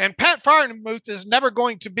 And Pat Freiermuth is never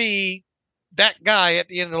going to be that guy at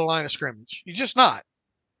the end of the line of scrimmage. He's just not.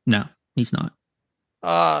 No, he's not.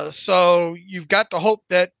 So you've got to hope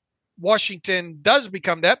that Washington does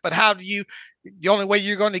become that, but the only way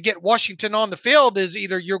you're going to get Washington on the field is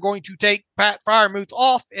either you're going to take Pat Freiermuth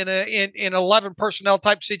off in 11 personnel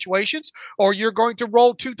type situations, or you're going to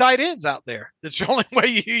roll 2 tight ends out there. That's the only way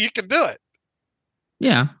you can do it.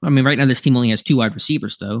 Yeah. I mean, right now this team only has 2 wide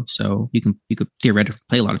receivers though. So you could theoretically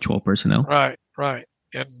play a lot of 12 personnel. Right.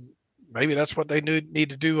 And maybe that's what they need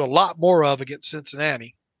to do a lot more of against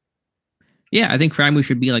Cincinnati. Yeah, I think Freiermuth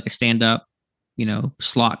should be like a stand-up,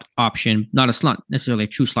 slot option. Not necessarily a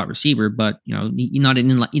true slot receiver, but, not an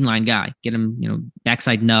inline guy. Get him,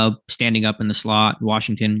 backside nub, standing up in the slot.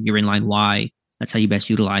 Washington, you're inline Y. That's how you best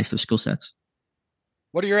utilize those skill sets.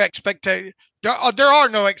 What are your expectations? There are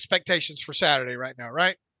no expectations for Saturday right now,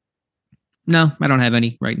 right? No, I don't have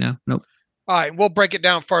any right now. Nope. All right, we'll break it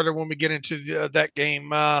down further when we get into that game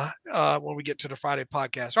when we get to the Friday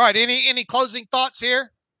podcast. All right, any closing thoughts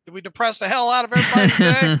here? Did we depress the hell out of everybody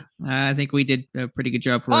today? I think we did a pretty good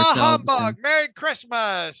job for ourselves. Humbug! Merry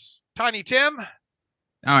Christmas, Tiny Tim.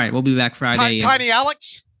 All right, we'll be back Friday. Tiny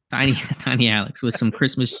Alex. Tiny Alex with some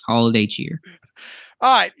Christmas holiday cheer.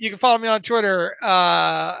 All right. You can follow me on Twitter,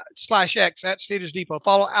 /X at Steelers Depot.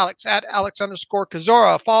 Follow Alex at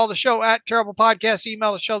Alex_Kazora. Follow the show at Terrible Podcast.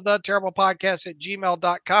 Email the show,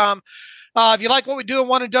 theterriblepodcast@gmail.com. If you like what we do and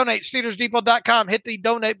want to donate, SteelersDepot.com. Hit the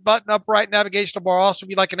donate button up right navigational bar. Also, if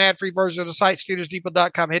you like an ad-free version of the site,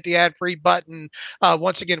 SteelersDepot.com. Hit the ad-free button.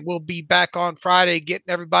 Once again, we'll be back on Friday getting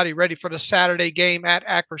everybody ready for the Saturday game at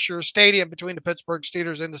Acrisure Stadium between the Pittsburgh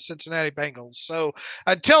Steelers and the Cincinnati Bengals. So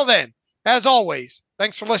until then, as always,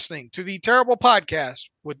 thanks for listening to the Terrible Podcast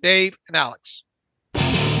with Dave and Alex.